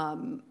in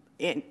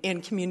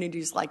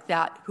communities like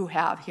that who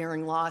have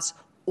hearing loss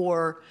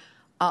or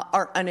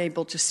are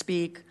unable to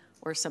speak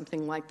or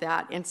something like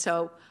that. And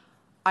so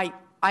I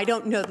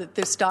don't know that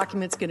this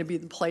document's going to be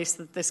the place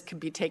that this could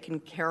be taken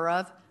care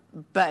of,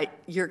 but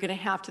you're going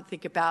to have to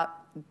think about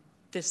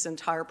this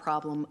entire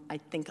problem, I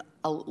think,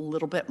 a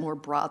little bit more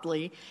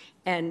broadly.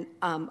 And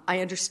I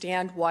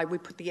understand why we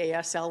put the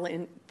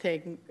ASL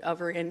thing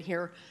over in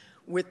here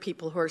with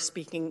people who are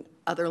speaking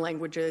other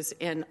languages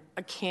and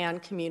can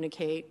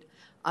communicate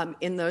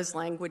in those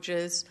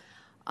languages.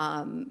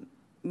 Some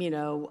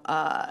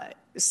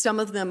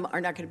of them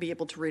are not going to be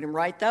able to read and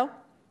write, though.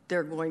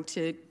 They're going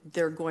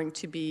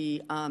to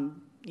be,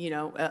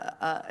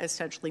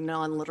 essentially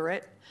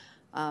non-literate.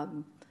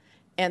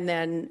 And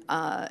then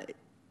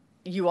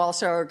you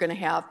also are going to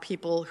have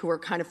people who are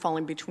kind of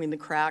falling between the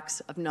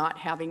cracks of not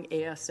having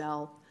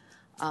ASL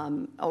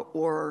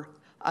or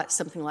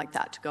something like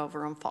that to go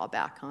over and fall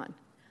back on.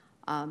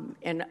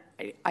 And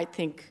I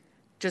think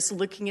just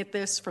looking at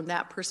this from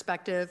that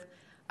perspective,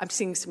 I'm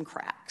seeing some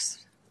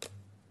cracks.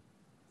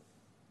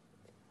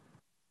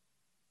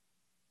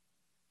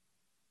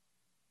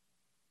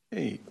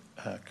 Hey,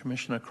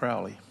 Commissioner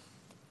Crowley.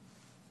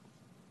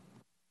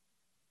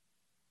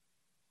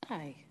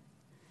 Hi.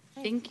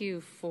 Thank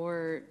you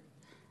for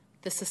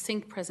the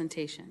succinct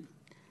presentation.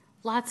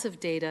 Lots of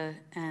data,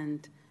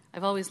 and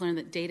I've always learned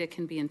that data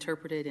can be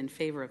interpreted in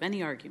favor of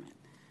any argument.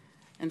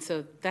 And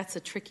so that's a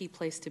tricky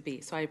place to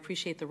be. So I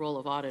appreciate the role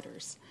of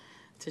auditors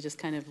to just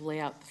kind of lay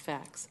out the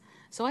facts.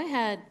 So I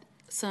had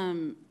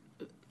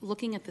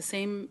looking at the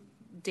same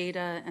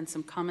data and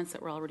some comments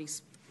that were already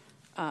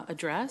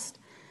addressed.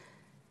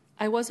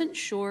 I wasn't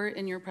sure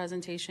in your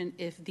presentation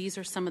if these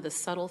are some of the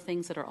subtle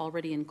things that are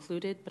already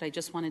included, but I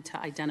just wanted to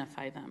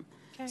identify them.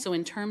 Okay. So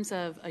in terms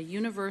of a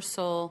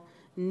universal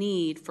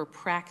need for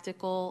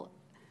practical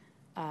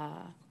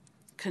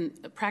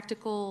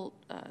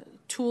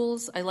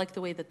tools, I like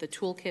the way that the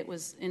toolkit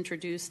was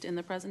introduced in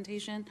the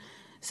presentation.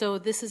 So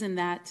this is in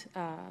that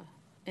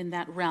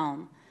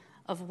realm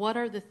of what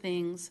are the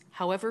things,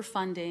 however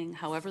funding,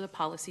 however the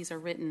policies are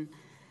written,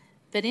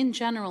 that in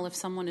general, if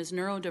someone is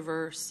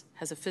neurodiverse,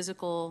 has a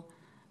physical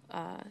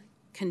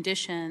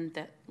condition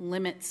that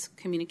limits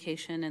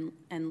communication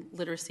and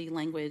literacy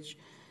language,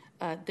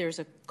 there's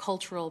a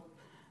cultural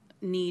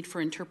need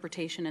for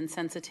interpretation and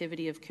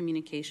sensitivity of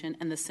communication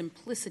and the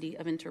simplicity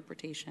of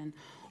interpretation.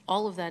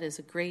 All of that is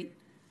a great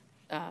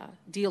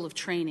deal of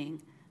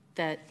training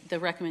that the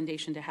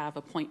recommendation to have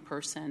a point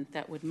person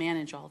that would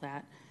manage all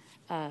that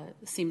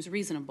seems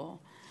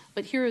reasonable.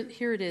 But here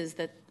it is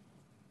that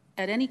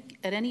at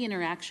any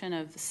interaction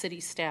of the city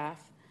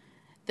staff,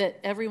 that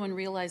everyone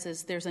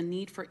realizes there's a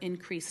need for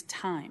increased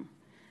time,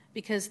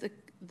 because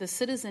the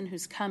citizen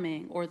who's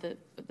coming or the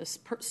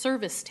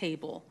service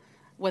table,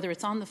 whether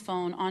it's on the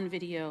phone, on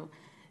video,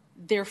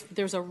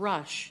 there's a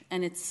rush,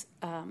 and it's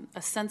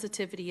a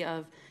sensitivity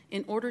of,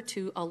 in order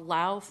to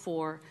allow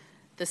for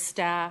the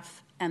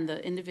staff and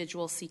the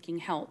individual seeking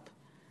help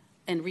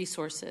and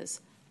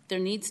resources, there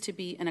needs to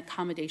be an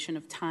accommodation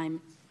of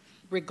time,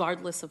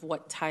 regardless of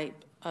what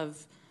type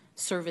of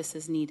service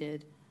is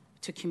needed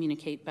to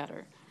communicate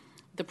better.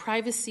 The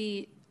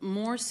privacy,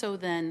 more so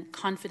than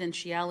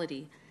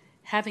confidentiality,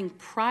 having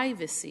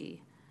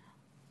privacy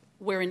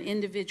where an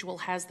individual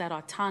has that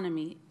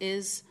autonomy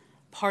is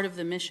part of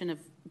the mission of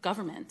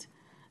government.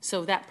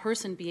 So that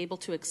person be able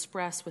to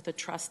express with a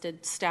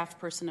trusted staff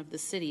person of the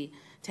city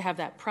to have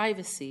that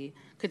privacy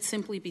could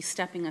simply be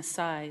stepping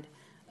aside.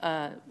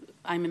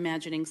 I'm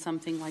imagining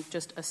something like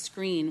just a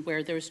screen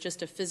where there's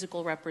just a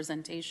physical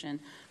representation.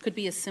 Could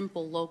be a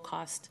simple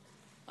low-cost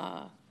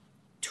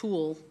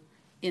tool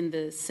in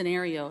the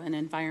scenario and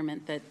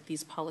environment that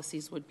these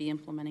policies would be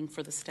implementing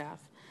for the staff.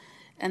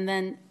 And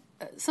then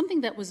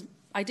something that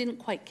I didn't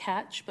quite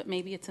catch, but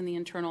maybe it's in the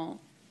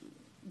internal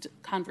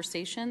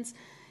conversations,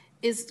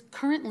 is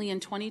currently in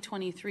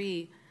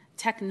 2023,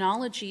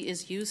 technology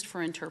is used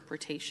for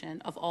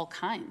interpretation of all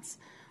kinds,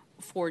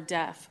 for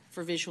deaf,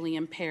 for visually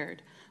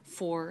impaired,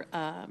 for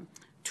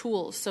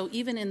tools. So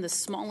even in the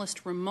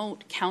smallest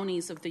remote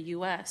counties of the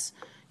U.S.,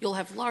 you'll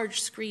have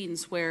large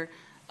screens where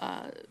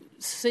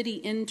city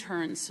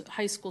interns,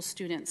 high school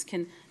students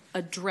can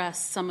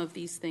address some of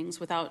these things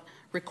without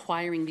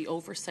requiring the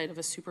oversight of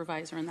a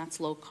supervisor, and that's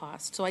low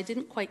cost. So I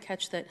didn't quite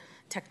catch that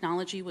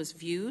technology was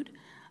viewed.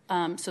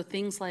 So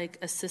things like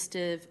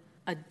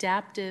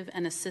adaptive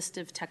and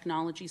assistive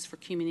technologies for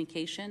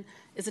communication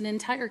is an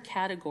entire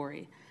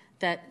category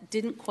that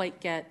didn't quite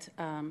get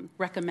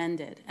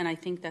recommended. And I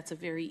think that's a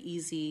very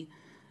easy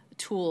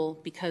tool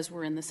because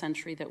we're in the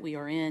century that we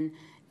are in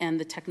and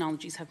the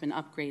technologies have been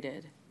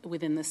upgraded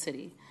within the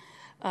city.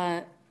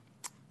 And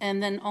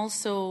then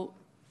also,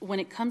 when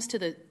it comes to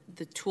the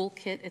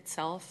toolkit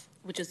itself,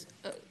 which is,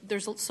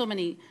 there's so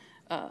many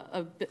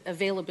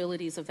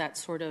availabilities of that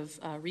sort of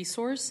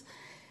resource,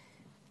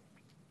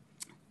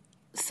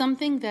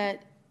 something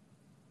that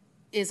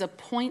is a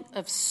point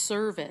of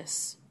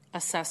service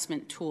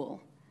assessment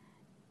tool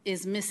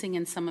is missing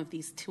in some of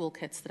these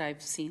toolkits that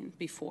I've seen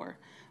before.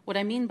 What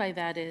I mean by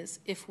that is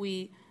if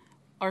we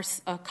are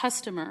a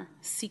customer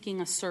seeking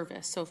a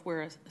service, so if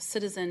we're a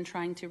citizen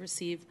trying to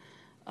receive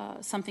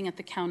something at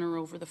the counter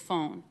over the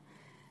phone,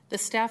 the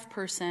staff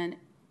person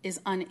is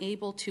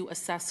unable to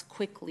assess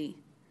quickly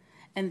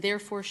and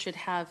therefore should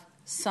have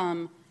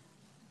some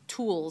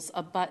tools,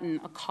 a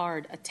button, a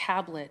card, a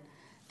tablet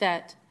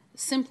that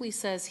simply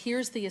says,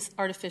 here's the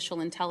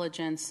artificial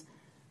intelligence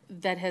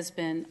that has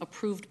been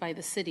approved by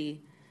the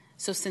city.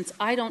 So since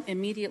I don't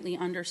immediately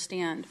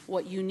understand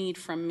what you need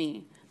from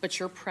me, but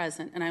you're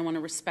present and I want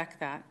to respect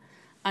that,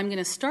 I'm going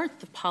to start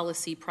the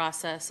policy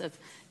process of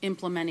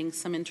implementing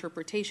some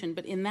interpretation.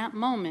 But in that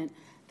moment,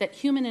 that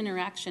human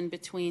interaction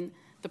between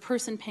the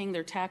person paying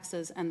their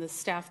taxes and the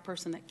staff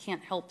person that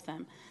can't help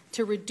them,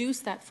 to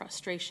reduce that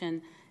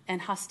frustration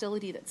and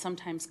hostility that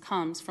sometimes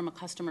comes from a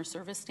customer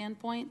service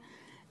standpoint,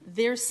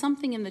 there's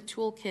something in the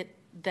toolkit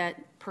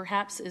that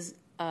perhaps is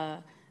a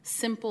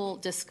simple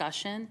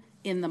discussion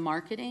in the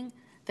marketing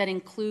that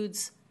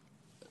includes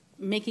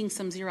making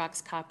some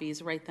Xerox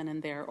copies right then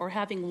and there, or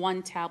having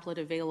one tablet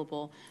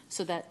available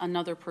so that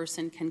another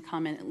person can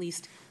come and at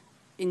least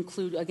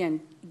include,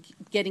 again,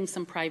 getting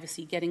some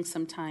privacy, getting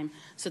some time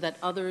so that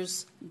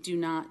others do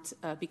not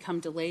become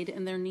delayed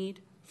in their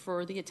need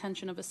for the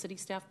attention of a city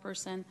staff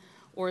person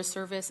or a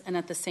service, and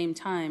at the same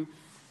time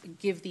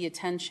give the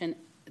attention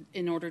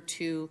in order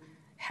to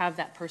have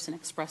that person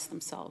express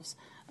themselves.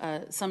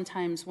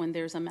 Sometimes when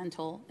there's a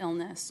mental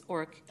illness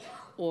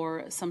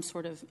or some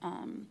sort of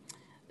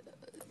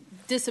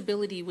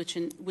disability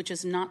which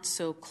is not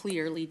so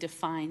clearly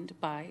defined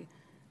by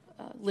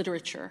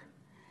literature,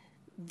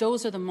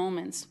 those are the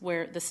moments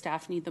where the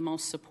staff need the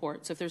most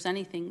support. So if there's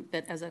anything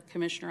that as a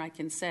commissioner I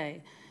can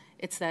say,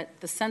 it's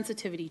that the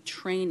sensitivity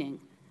training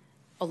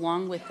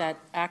along with that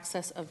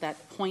access of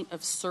that point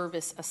of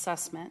service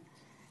assessment,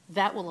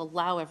 that will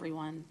allow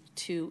everyone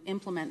to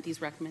implement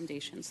these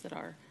recommendations that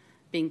are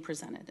being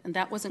presented. And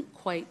that wasn't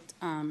quite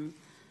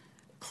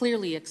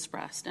clearly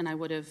expressed, and I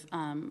would have,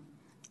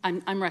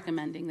 I'm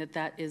recommending that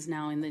that is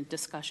now in the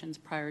discussions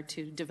prior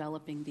to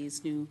developing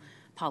these new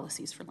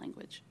policies for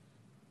language.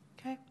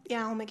 Okay.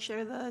 Yeah, I'll make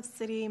sure the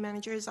city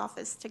manager's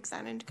office takes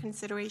that into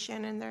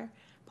consideration in their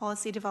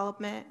policy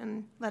development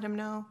and let them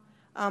know.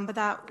 But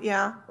that,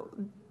 yeah,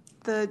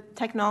 the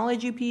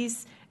technology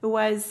piece, it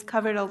was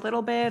covered a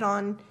little bit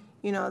on,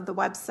 the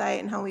website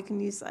and how we can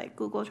use like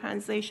Google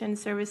Translation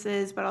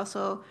services, but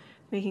also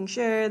making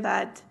sure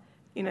that,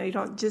 you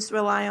don't just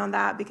rely on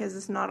that because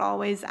it's not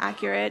always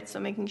accurate. So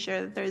making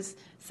sure that there's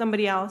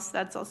somebody else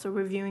that's also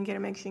reviewing it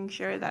and making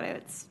sure that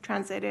it's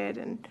translated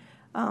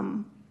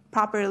and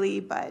properly,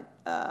 but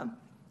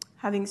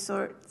having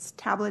sorts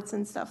tablets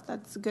and stuff,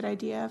 that's a good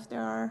idea if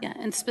there are. Yeah,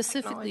 and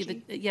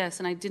specifically, yes,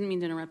 and I didn't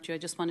mean to interrupt you. I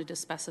just wanted to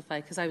specify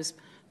because I was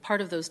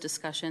part of those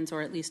discussions,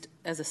 or at least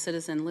as a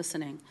citizen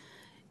listening.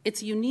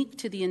 It's unique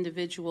to the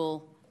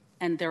individual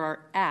And there are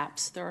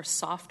apps, there are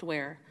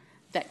software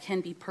that can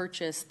be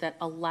purchased that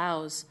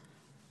allows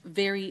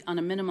on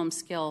a minimum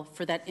scale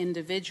for that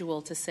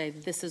individual to say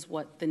this is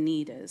what the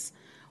need is,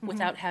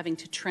 without having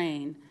to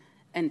train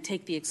and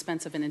take the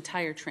expense of an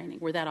entire training,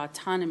 where that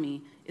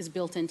autonomy is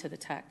built into the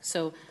tech.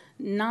 So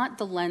not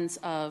the lens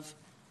of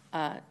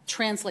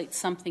translate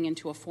something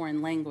into a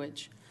foreign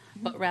language,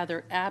 but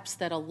rather apps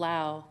that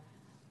allow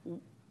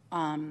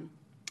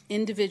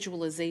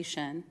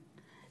individualization,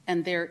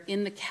 and they're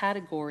in the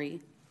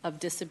category of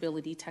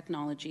disability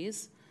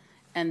technologies,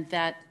 and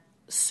that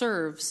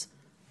serves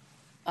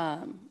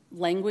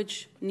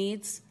language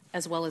needs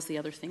as well as the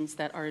other things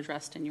that are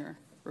addressed in your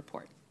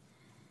report.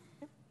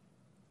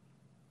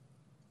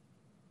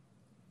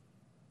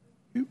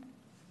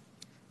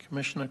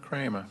 Commissioner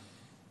Kramer.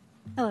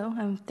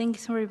 Hello. Thank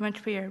you so very much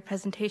for your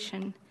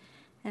presentation.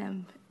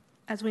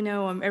 As we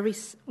know,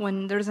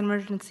 when there's an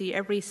emergency,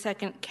 every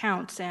second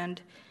counts,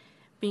 and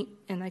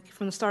like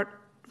from the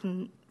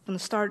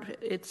start,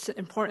 it's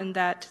important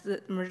that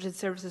the emergency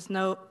services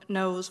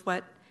knows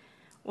what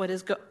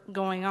is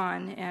going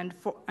on. And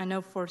I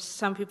know for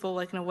some people,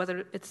 like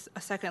whether it's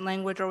a second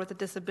language or with a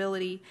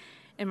disability,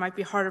 it might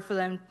be harder for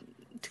them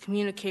to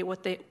communicate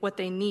what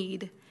they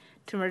need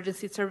to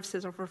emergency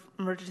services, or for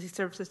emergency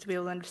services to be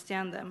able to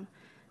understand them.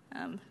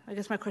 I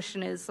guess my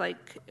question is,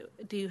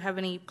 do you have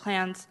any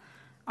plans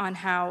on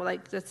how,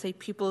 let's say,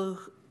 people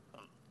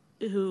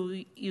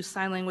who use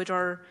sign language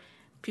or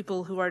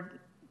people who are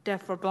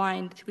deaf or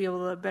blind to be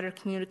able to better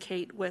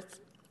communicate with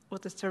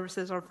the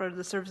services, or for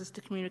the services to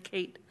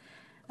communicate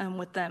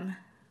with them?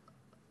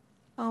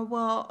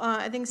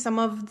 I think some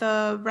of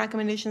the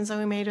recommendations that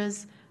we made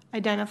is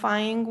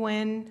identifying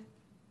when,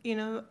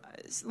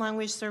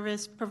 language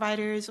service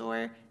providers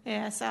or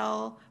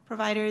ASL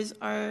providers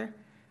are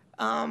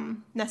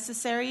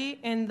necessary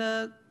in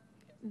the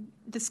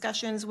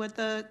discussions with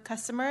the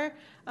customer,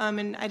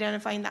 and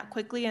identifying that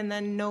quickly, and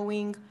then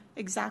knowing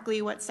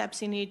exactly what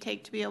steps you need to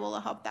take to be able to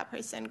help that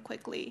person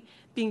quickly,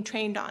 being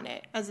trained on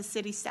it as a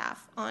city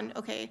staff on,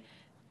 okay,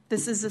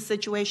 this is the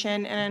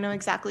situation and I know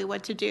exactly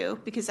what to do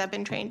because I've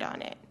been trained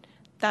on it.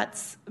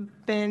 That's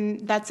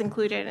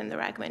included in the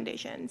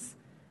recommendations.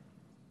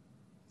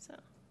 So.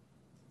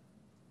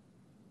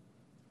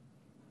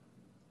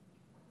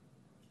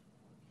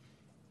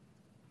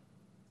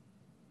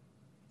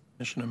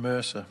 Commissioner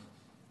Mercer.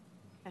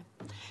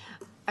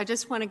 I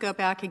just want to go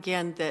back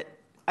again that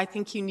I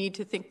think you need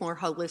to think more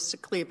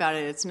holistically about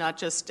it. It's not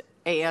just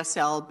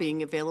ASL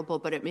being available,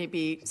 but it may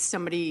be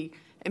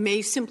it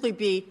may simply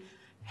be,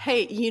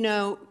 hey,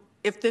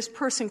 if this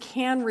person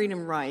can read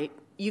and write,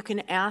 you can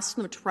ask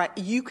them to write,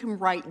 you can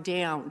write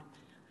down,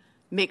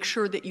 make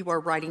sure that you are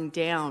writing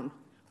down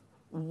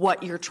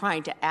what you're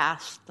trying to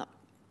ask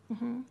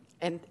them,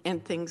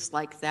 and things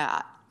like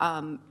that.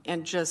 And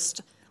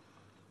just,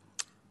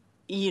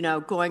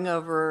 going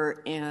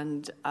over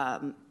and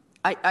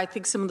I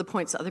think some of the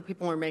points other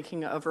people are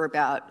making over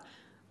about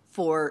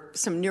for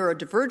some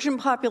neurodivergent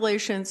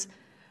populations,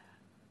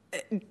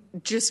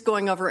 just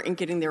going over and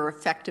getting their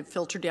affective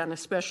filter down,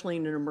 especially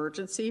in an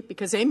emergency,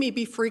 because they may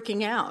be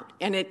freaking out.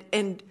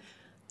 And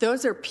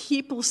those are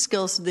people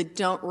skills that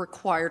don't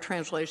require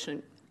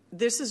translation.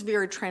 This is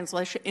very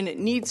translation, and it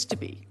needs to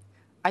be.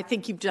 I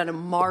think you've done a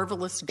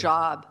marvelous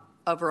job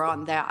over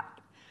on that.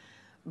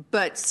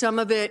 But some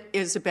of it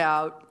is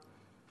about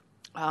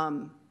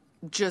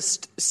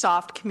just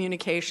soft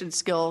communication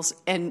skills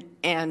and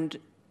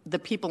the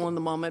people in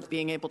the moment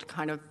being able to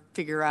kind of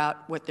figure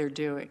out what they're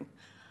doing.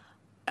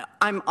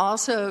 I'm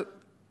also,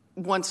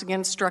 once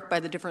again, struck by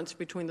the difference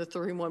between the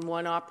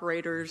 311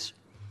 operators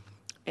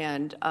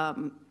and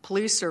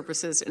police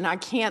services, and I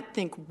can't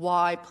think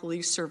why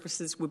police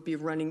services would be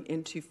running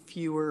into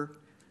fewer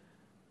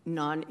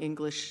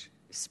non-English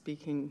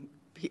speaking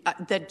people.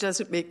 That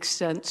doesn't make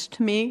sense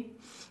to me.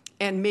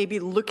 And maybe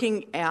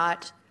looking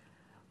at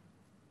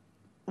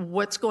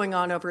what's going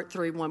on over at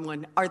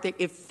 311. Are they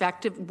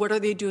effective? What are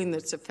they doing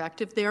that's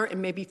effective there?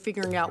 And maybe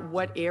figuring out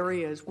what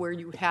areas where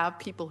you have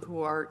people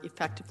who are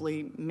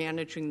effectively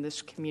managing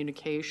this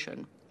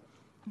communication,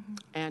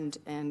 and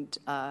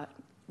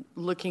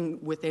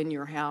looking within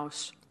your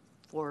house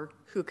for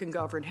who can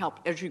go over and help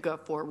as you go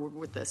forward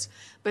with this.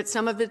 But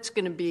some of it's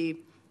going to be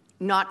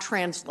not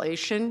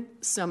translation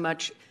so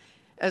much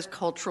as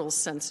cultural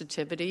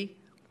sensitivity,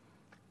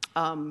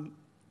 and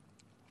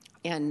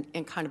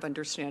kind of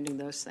understanding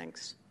those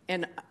things.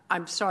 And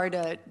I'm sorry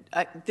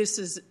this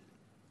is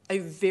a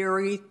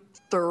very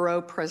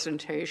thorough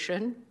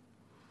presentation,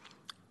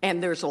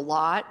 and there's a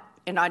lot,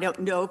 and I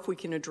don't know if we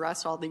can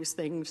address all these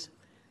things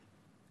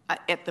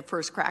at the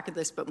first crack of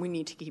this, but we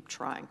need to keep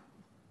trying.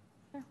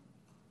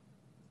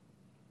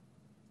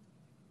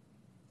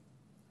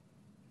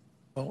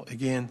 Well,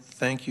 again,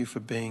 thank you for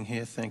being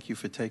here. Thank you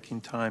for taking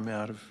time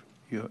out of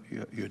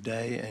your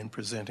day and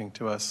presenting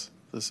to us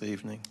this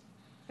evening.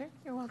 Sure,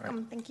 you're welcome.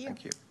 Right. Thank you.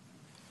 Thank you.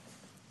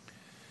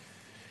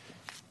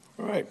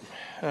 All right.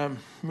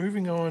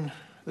 Moving on.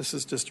 This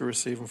is just a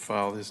receive and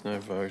file. There's no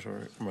vote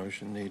or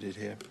motion needed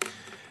here.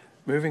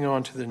 Moving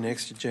on to the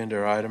next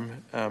agenda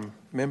item,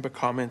 member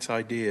comments,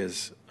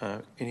 ideas.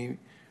 Any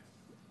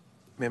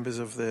members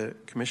of the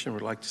Commission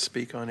would like to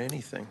speak on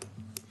anything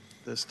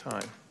this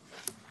time?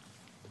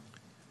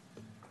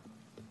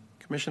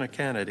 Commissioner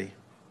Kennedy.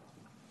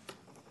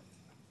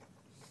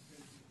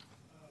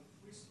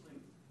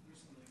 Recently,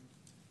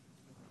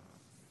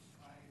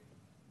 I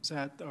was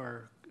at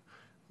our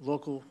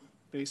local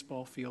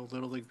baseball field,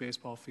 Little League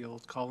baseball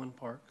field, Collin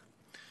Park,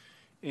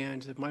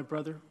 and my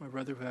brother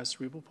who has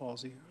cerebral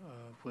palsy,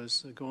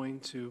 was going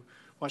to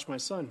watch my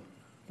son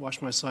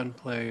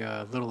play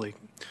Little League.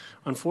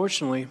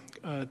 Unfortunately,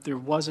 there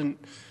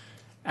wasn't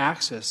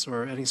access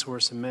or any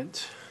sort of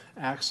cement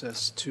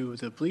access to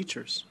the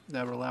bleachers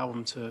that would allow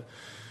him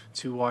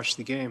to watch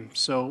the game.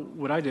 So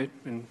what I did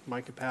in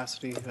my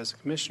capacity as a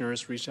commissioner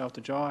is reach out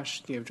to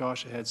Josh, gave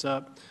Josh a heads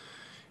up.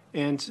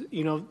 And,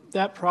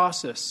 that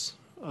process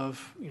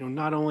of,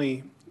 not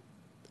only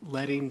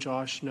letting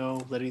Josh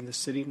know, letting the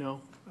city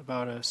know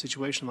about a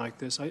situation like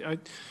this,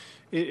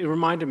 it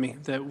reminded me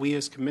that we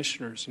as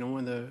commissioners, one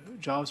of the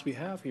jobs we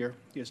have here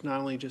is not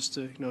only just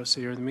to, sit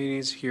here in the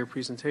meetings, hear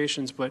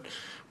presentations, but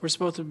we're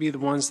supposed to be the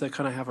ones that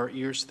kind of have our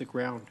ears to the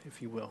ground,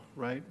 if you will,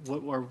 right?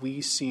 What are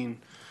we seeing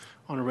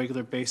on a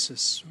regular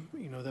basis,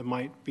 that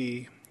might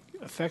be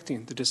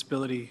affecting the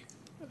disability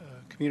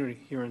community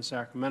here in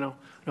Sacramento?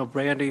 I know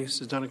Brandy has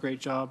done a great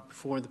job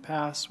before in the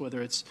past,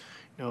 whether it's,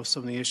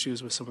 some of the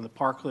issues with some of the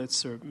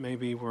parklets, or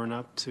maybe we're not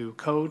up to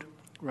code,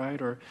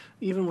 right? Or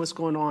even what's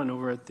going on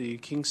over at the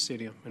King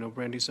Stadium. I know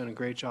Brandy's done a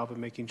great job of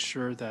making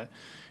sure that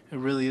it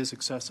really is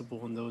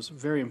accessible, and those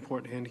very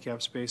important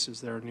handicap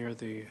spaces that are near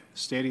the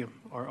stadium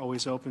are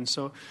always open.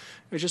 So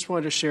I just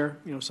wanted to share,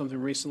 something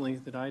recently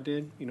that I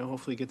did,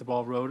 hopefully get the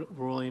ball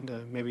rolling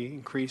to maybe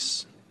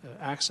increase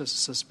access,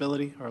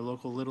 accessibility, our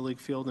local Little League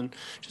field, and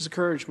just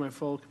encourage my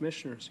fellow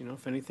commissioners,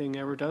 if anything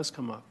ever does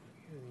come up,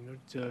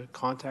 to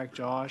contact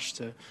Josh,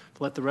 to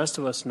let the rest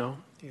of us know.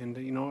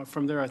 And,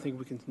 from there, I think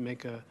we can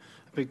make a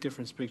big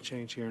difference, big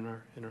change here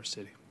in our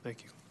city.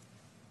 Thank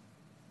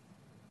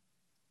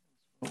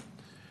you.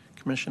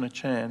 Commissioner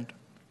Chand.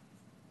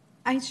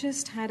 I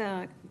just had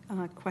a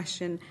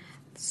question.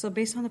 So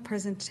based on the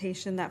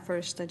presentation that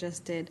first I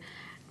just did,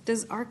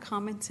 does our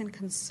comments and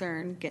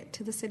concern get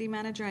to the city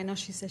manager? I know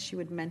she said she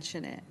would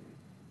mention it.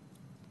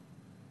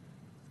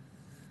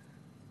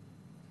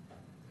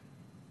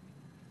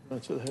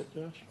 Answer that,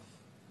 Josh.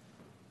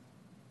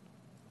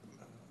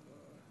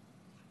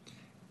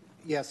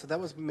 Yeah, so that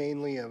was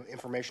mainly an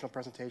informational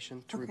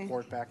presentation to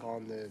report back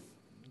on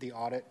the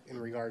audit in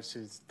regards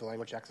to the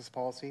language access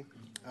policy.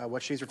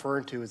 What she's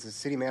referring to is the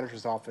city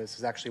manager's office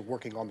is actually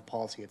working on the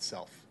policy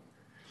itself.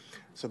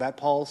 So that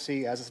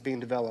policy, as it's being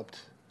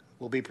developed,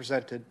 will be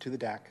presented to the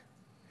DAC.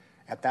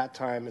 At that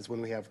time is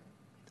when we have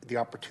the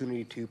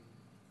opportunity to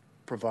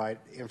provide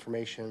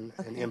information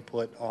and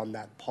input on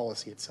that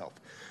policy itself.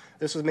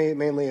 This was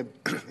mainly an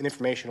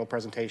informational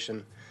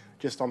presentation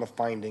just on the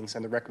findings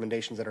and the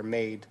recommendations that are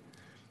made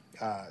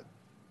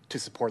to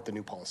support the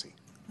new policy.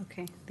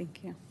 Okay,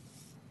 thank you.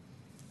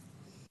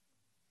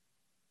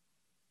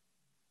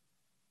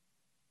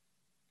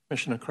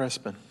 Commissioner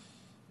Crespin.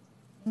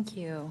 Thank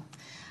you.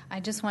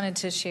 I just wanted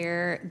to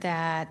share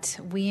that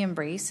We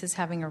Embrace is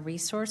having a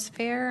resource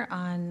fair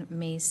on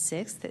May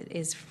 6th. It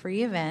is a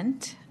free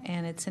event,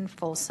 and it's in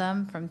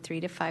Folsom from 3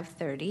 to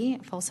 5:30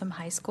 at Folsom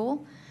High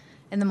School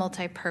in the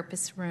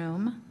multi-purpose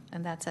room,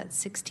 and that's at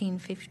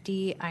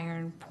 1650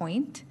 Iron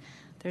Point.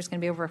 There's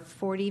going to be over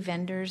 40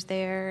 vendors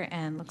there,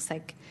 and looks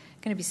like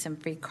going to be some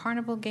free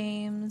carnival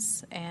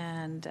games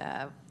and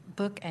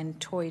book and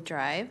toy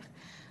drive.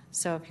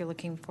 So if you're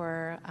looking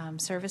for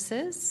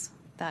services,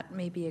 that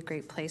may be a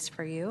great place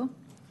for you.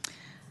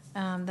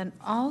 Then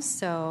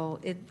also,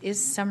 it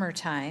is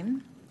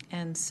summertime,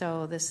 and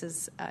so this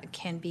is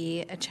can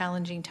be a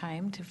challenging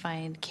time to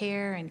find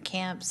care and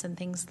camps and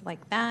things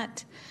like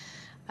that.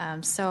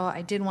 So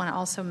I did want to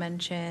also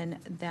mention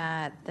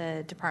that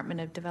the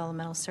Department of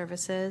Developmental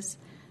Services,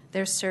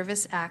 their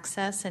Service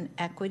Access and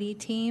Equity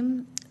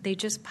team, they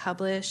just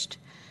published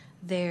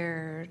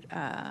their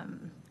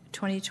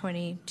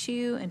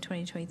 2022 and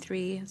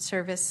 2023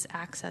 Service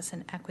Access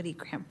and Equity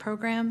Grant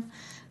Program.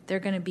 They're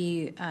going to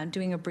be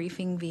doing a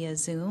briefing via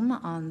Zoom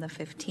on the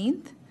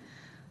 15th.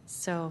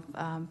 So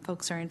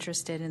folks are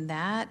interested in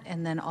that.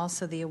 And then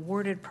also the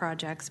awarded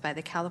projects by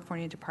the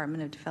California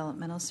Department of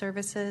Developmental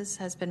Services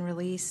has been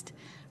released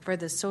for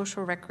the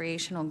social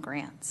recreational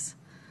grants.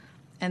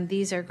 And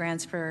these are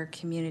grants for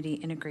community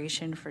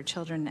integration for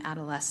children and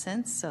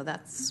adolescents. So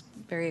that's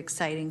very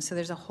exciting. So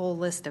there's a whole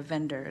list of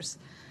vendors.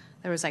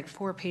 There was like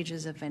 4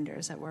 pages of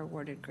vendors that were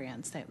awarded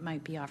grants that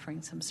might be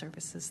offering some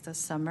services this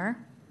summer.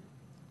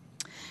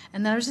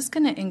 And then I was just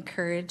going to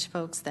encourage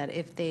folks that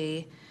if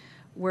they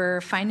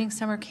were finding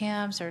summer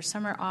camps or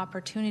summer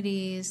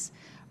opportunities,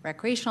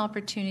 recreational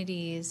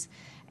opportunities,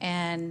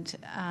 and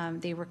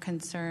they were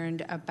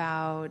concerned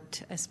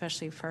about,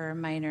 especially for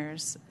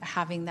minors,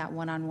 having that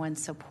one-on-one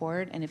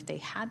support. And if they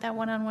had that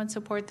one-on-one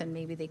support, then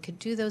maybe they could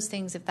do those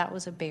things. If that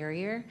was a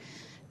barrier,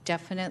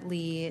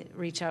 definitely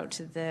reach out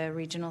to the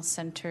regional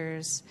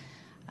centers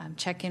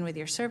check in with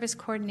your service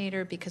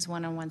coordinator, because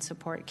one-on-one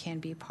support can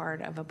be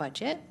part of a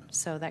budget.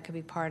 So that could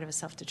be part of a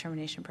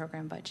self-determination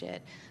program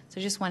budget. So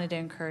I just wanted to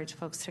encourage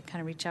folks to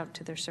kind of reach out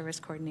to their service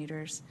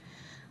coordinators.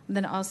 And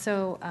then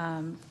also,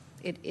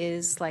 it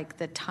is like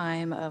the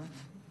time of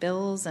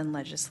bills and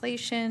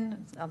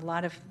legislation, a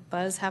lot of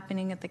buzz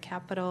happening at the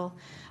Capitol.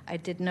 I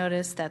did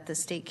notice that the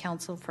State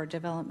Council for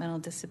Developmental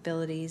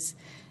Disabilities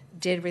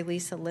did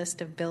release a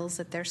list of bills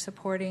that they're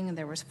supporting, and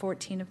there was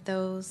 14 of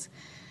those.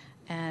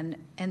 And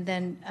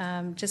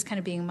then just kind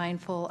of being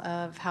mindful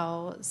of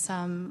how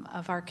some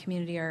of our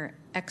community are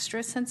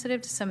extra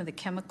sensitive to some of the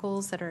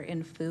chemicals that are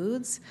in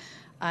foods.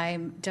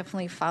 I'm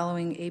definitely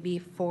following AB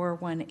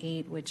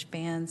 418, which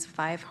bans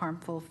 5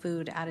 harmful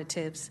food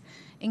additives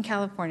in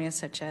California,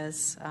 such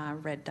as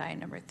red dye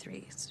number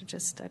 3. So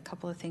just a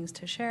couple of things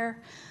to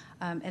share.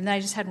 And then I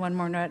just had one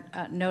more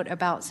note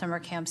about summer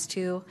camps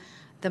too.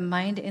 The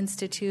Mind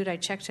Institute, I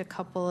checked a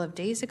couple of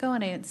days ago,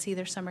 and I didn't see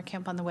their summer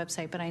camp on the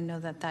website, but I know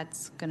that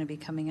that's going to be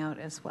coming out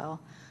as well.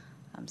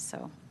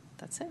 So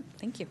that's it.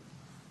 Thank you.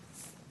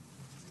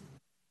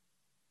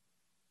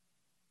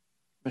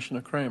 Commissioner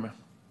Kramer.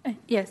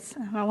 Yes,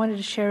 I wanted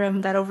to share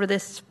that over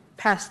this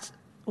past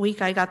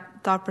week, I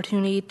got the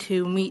opportunity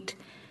to meet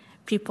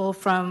people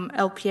from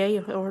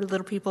LPA, or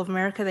Little People of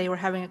America. They were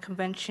having a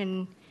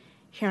convention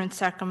here in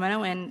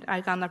Sacramento, and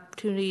I got an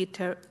opportunity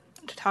to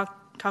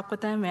talk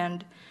with them.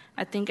 And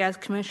I think as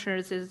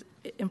commissioners, it's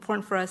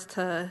important for us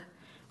to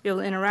be able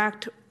to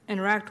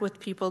interact with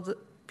people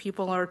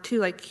or too,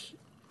 like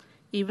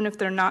even if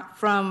they're not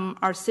from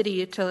our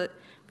city, to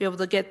be able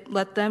to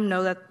let them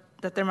know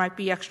that there might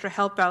be extra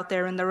help out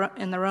there in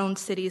their own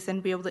cities,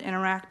 and be able to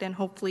interact and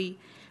hopefully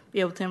be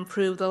able to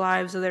improve the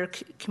lives of their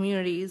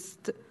communities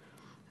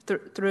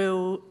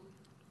through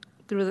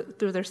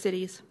their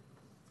cities.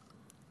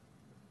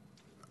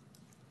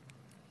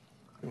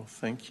 Well,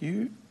 thank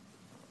you.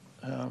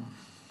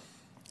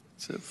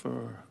 That's it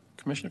for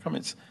Commissioner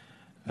comments.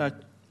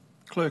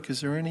 Clerk,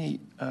 is there any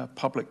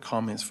public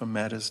comments for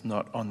matters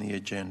not on the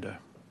agenda?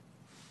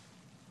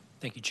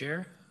 Thank you,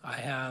 Chair. I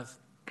have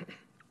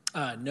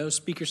no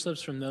speaker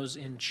slips from those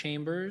in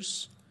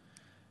chambers,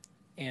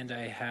 and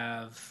I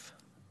have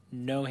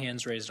no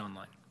hands raised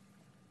online.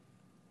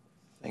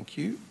 Thank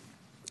you.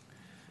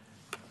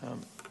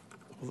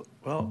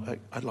 Well,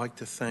 I'd like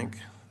to thank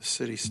the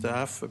city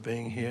staff for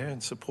being here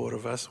in support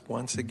of us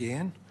once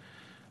again,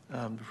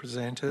 the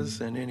presenters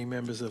and any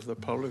members of the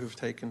public who've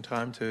taken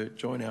time to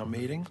join our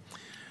meeting.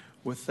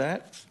 With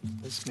that,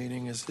 this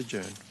meeting is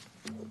adjourned.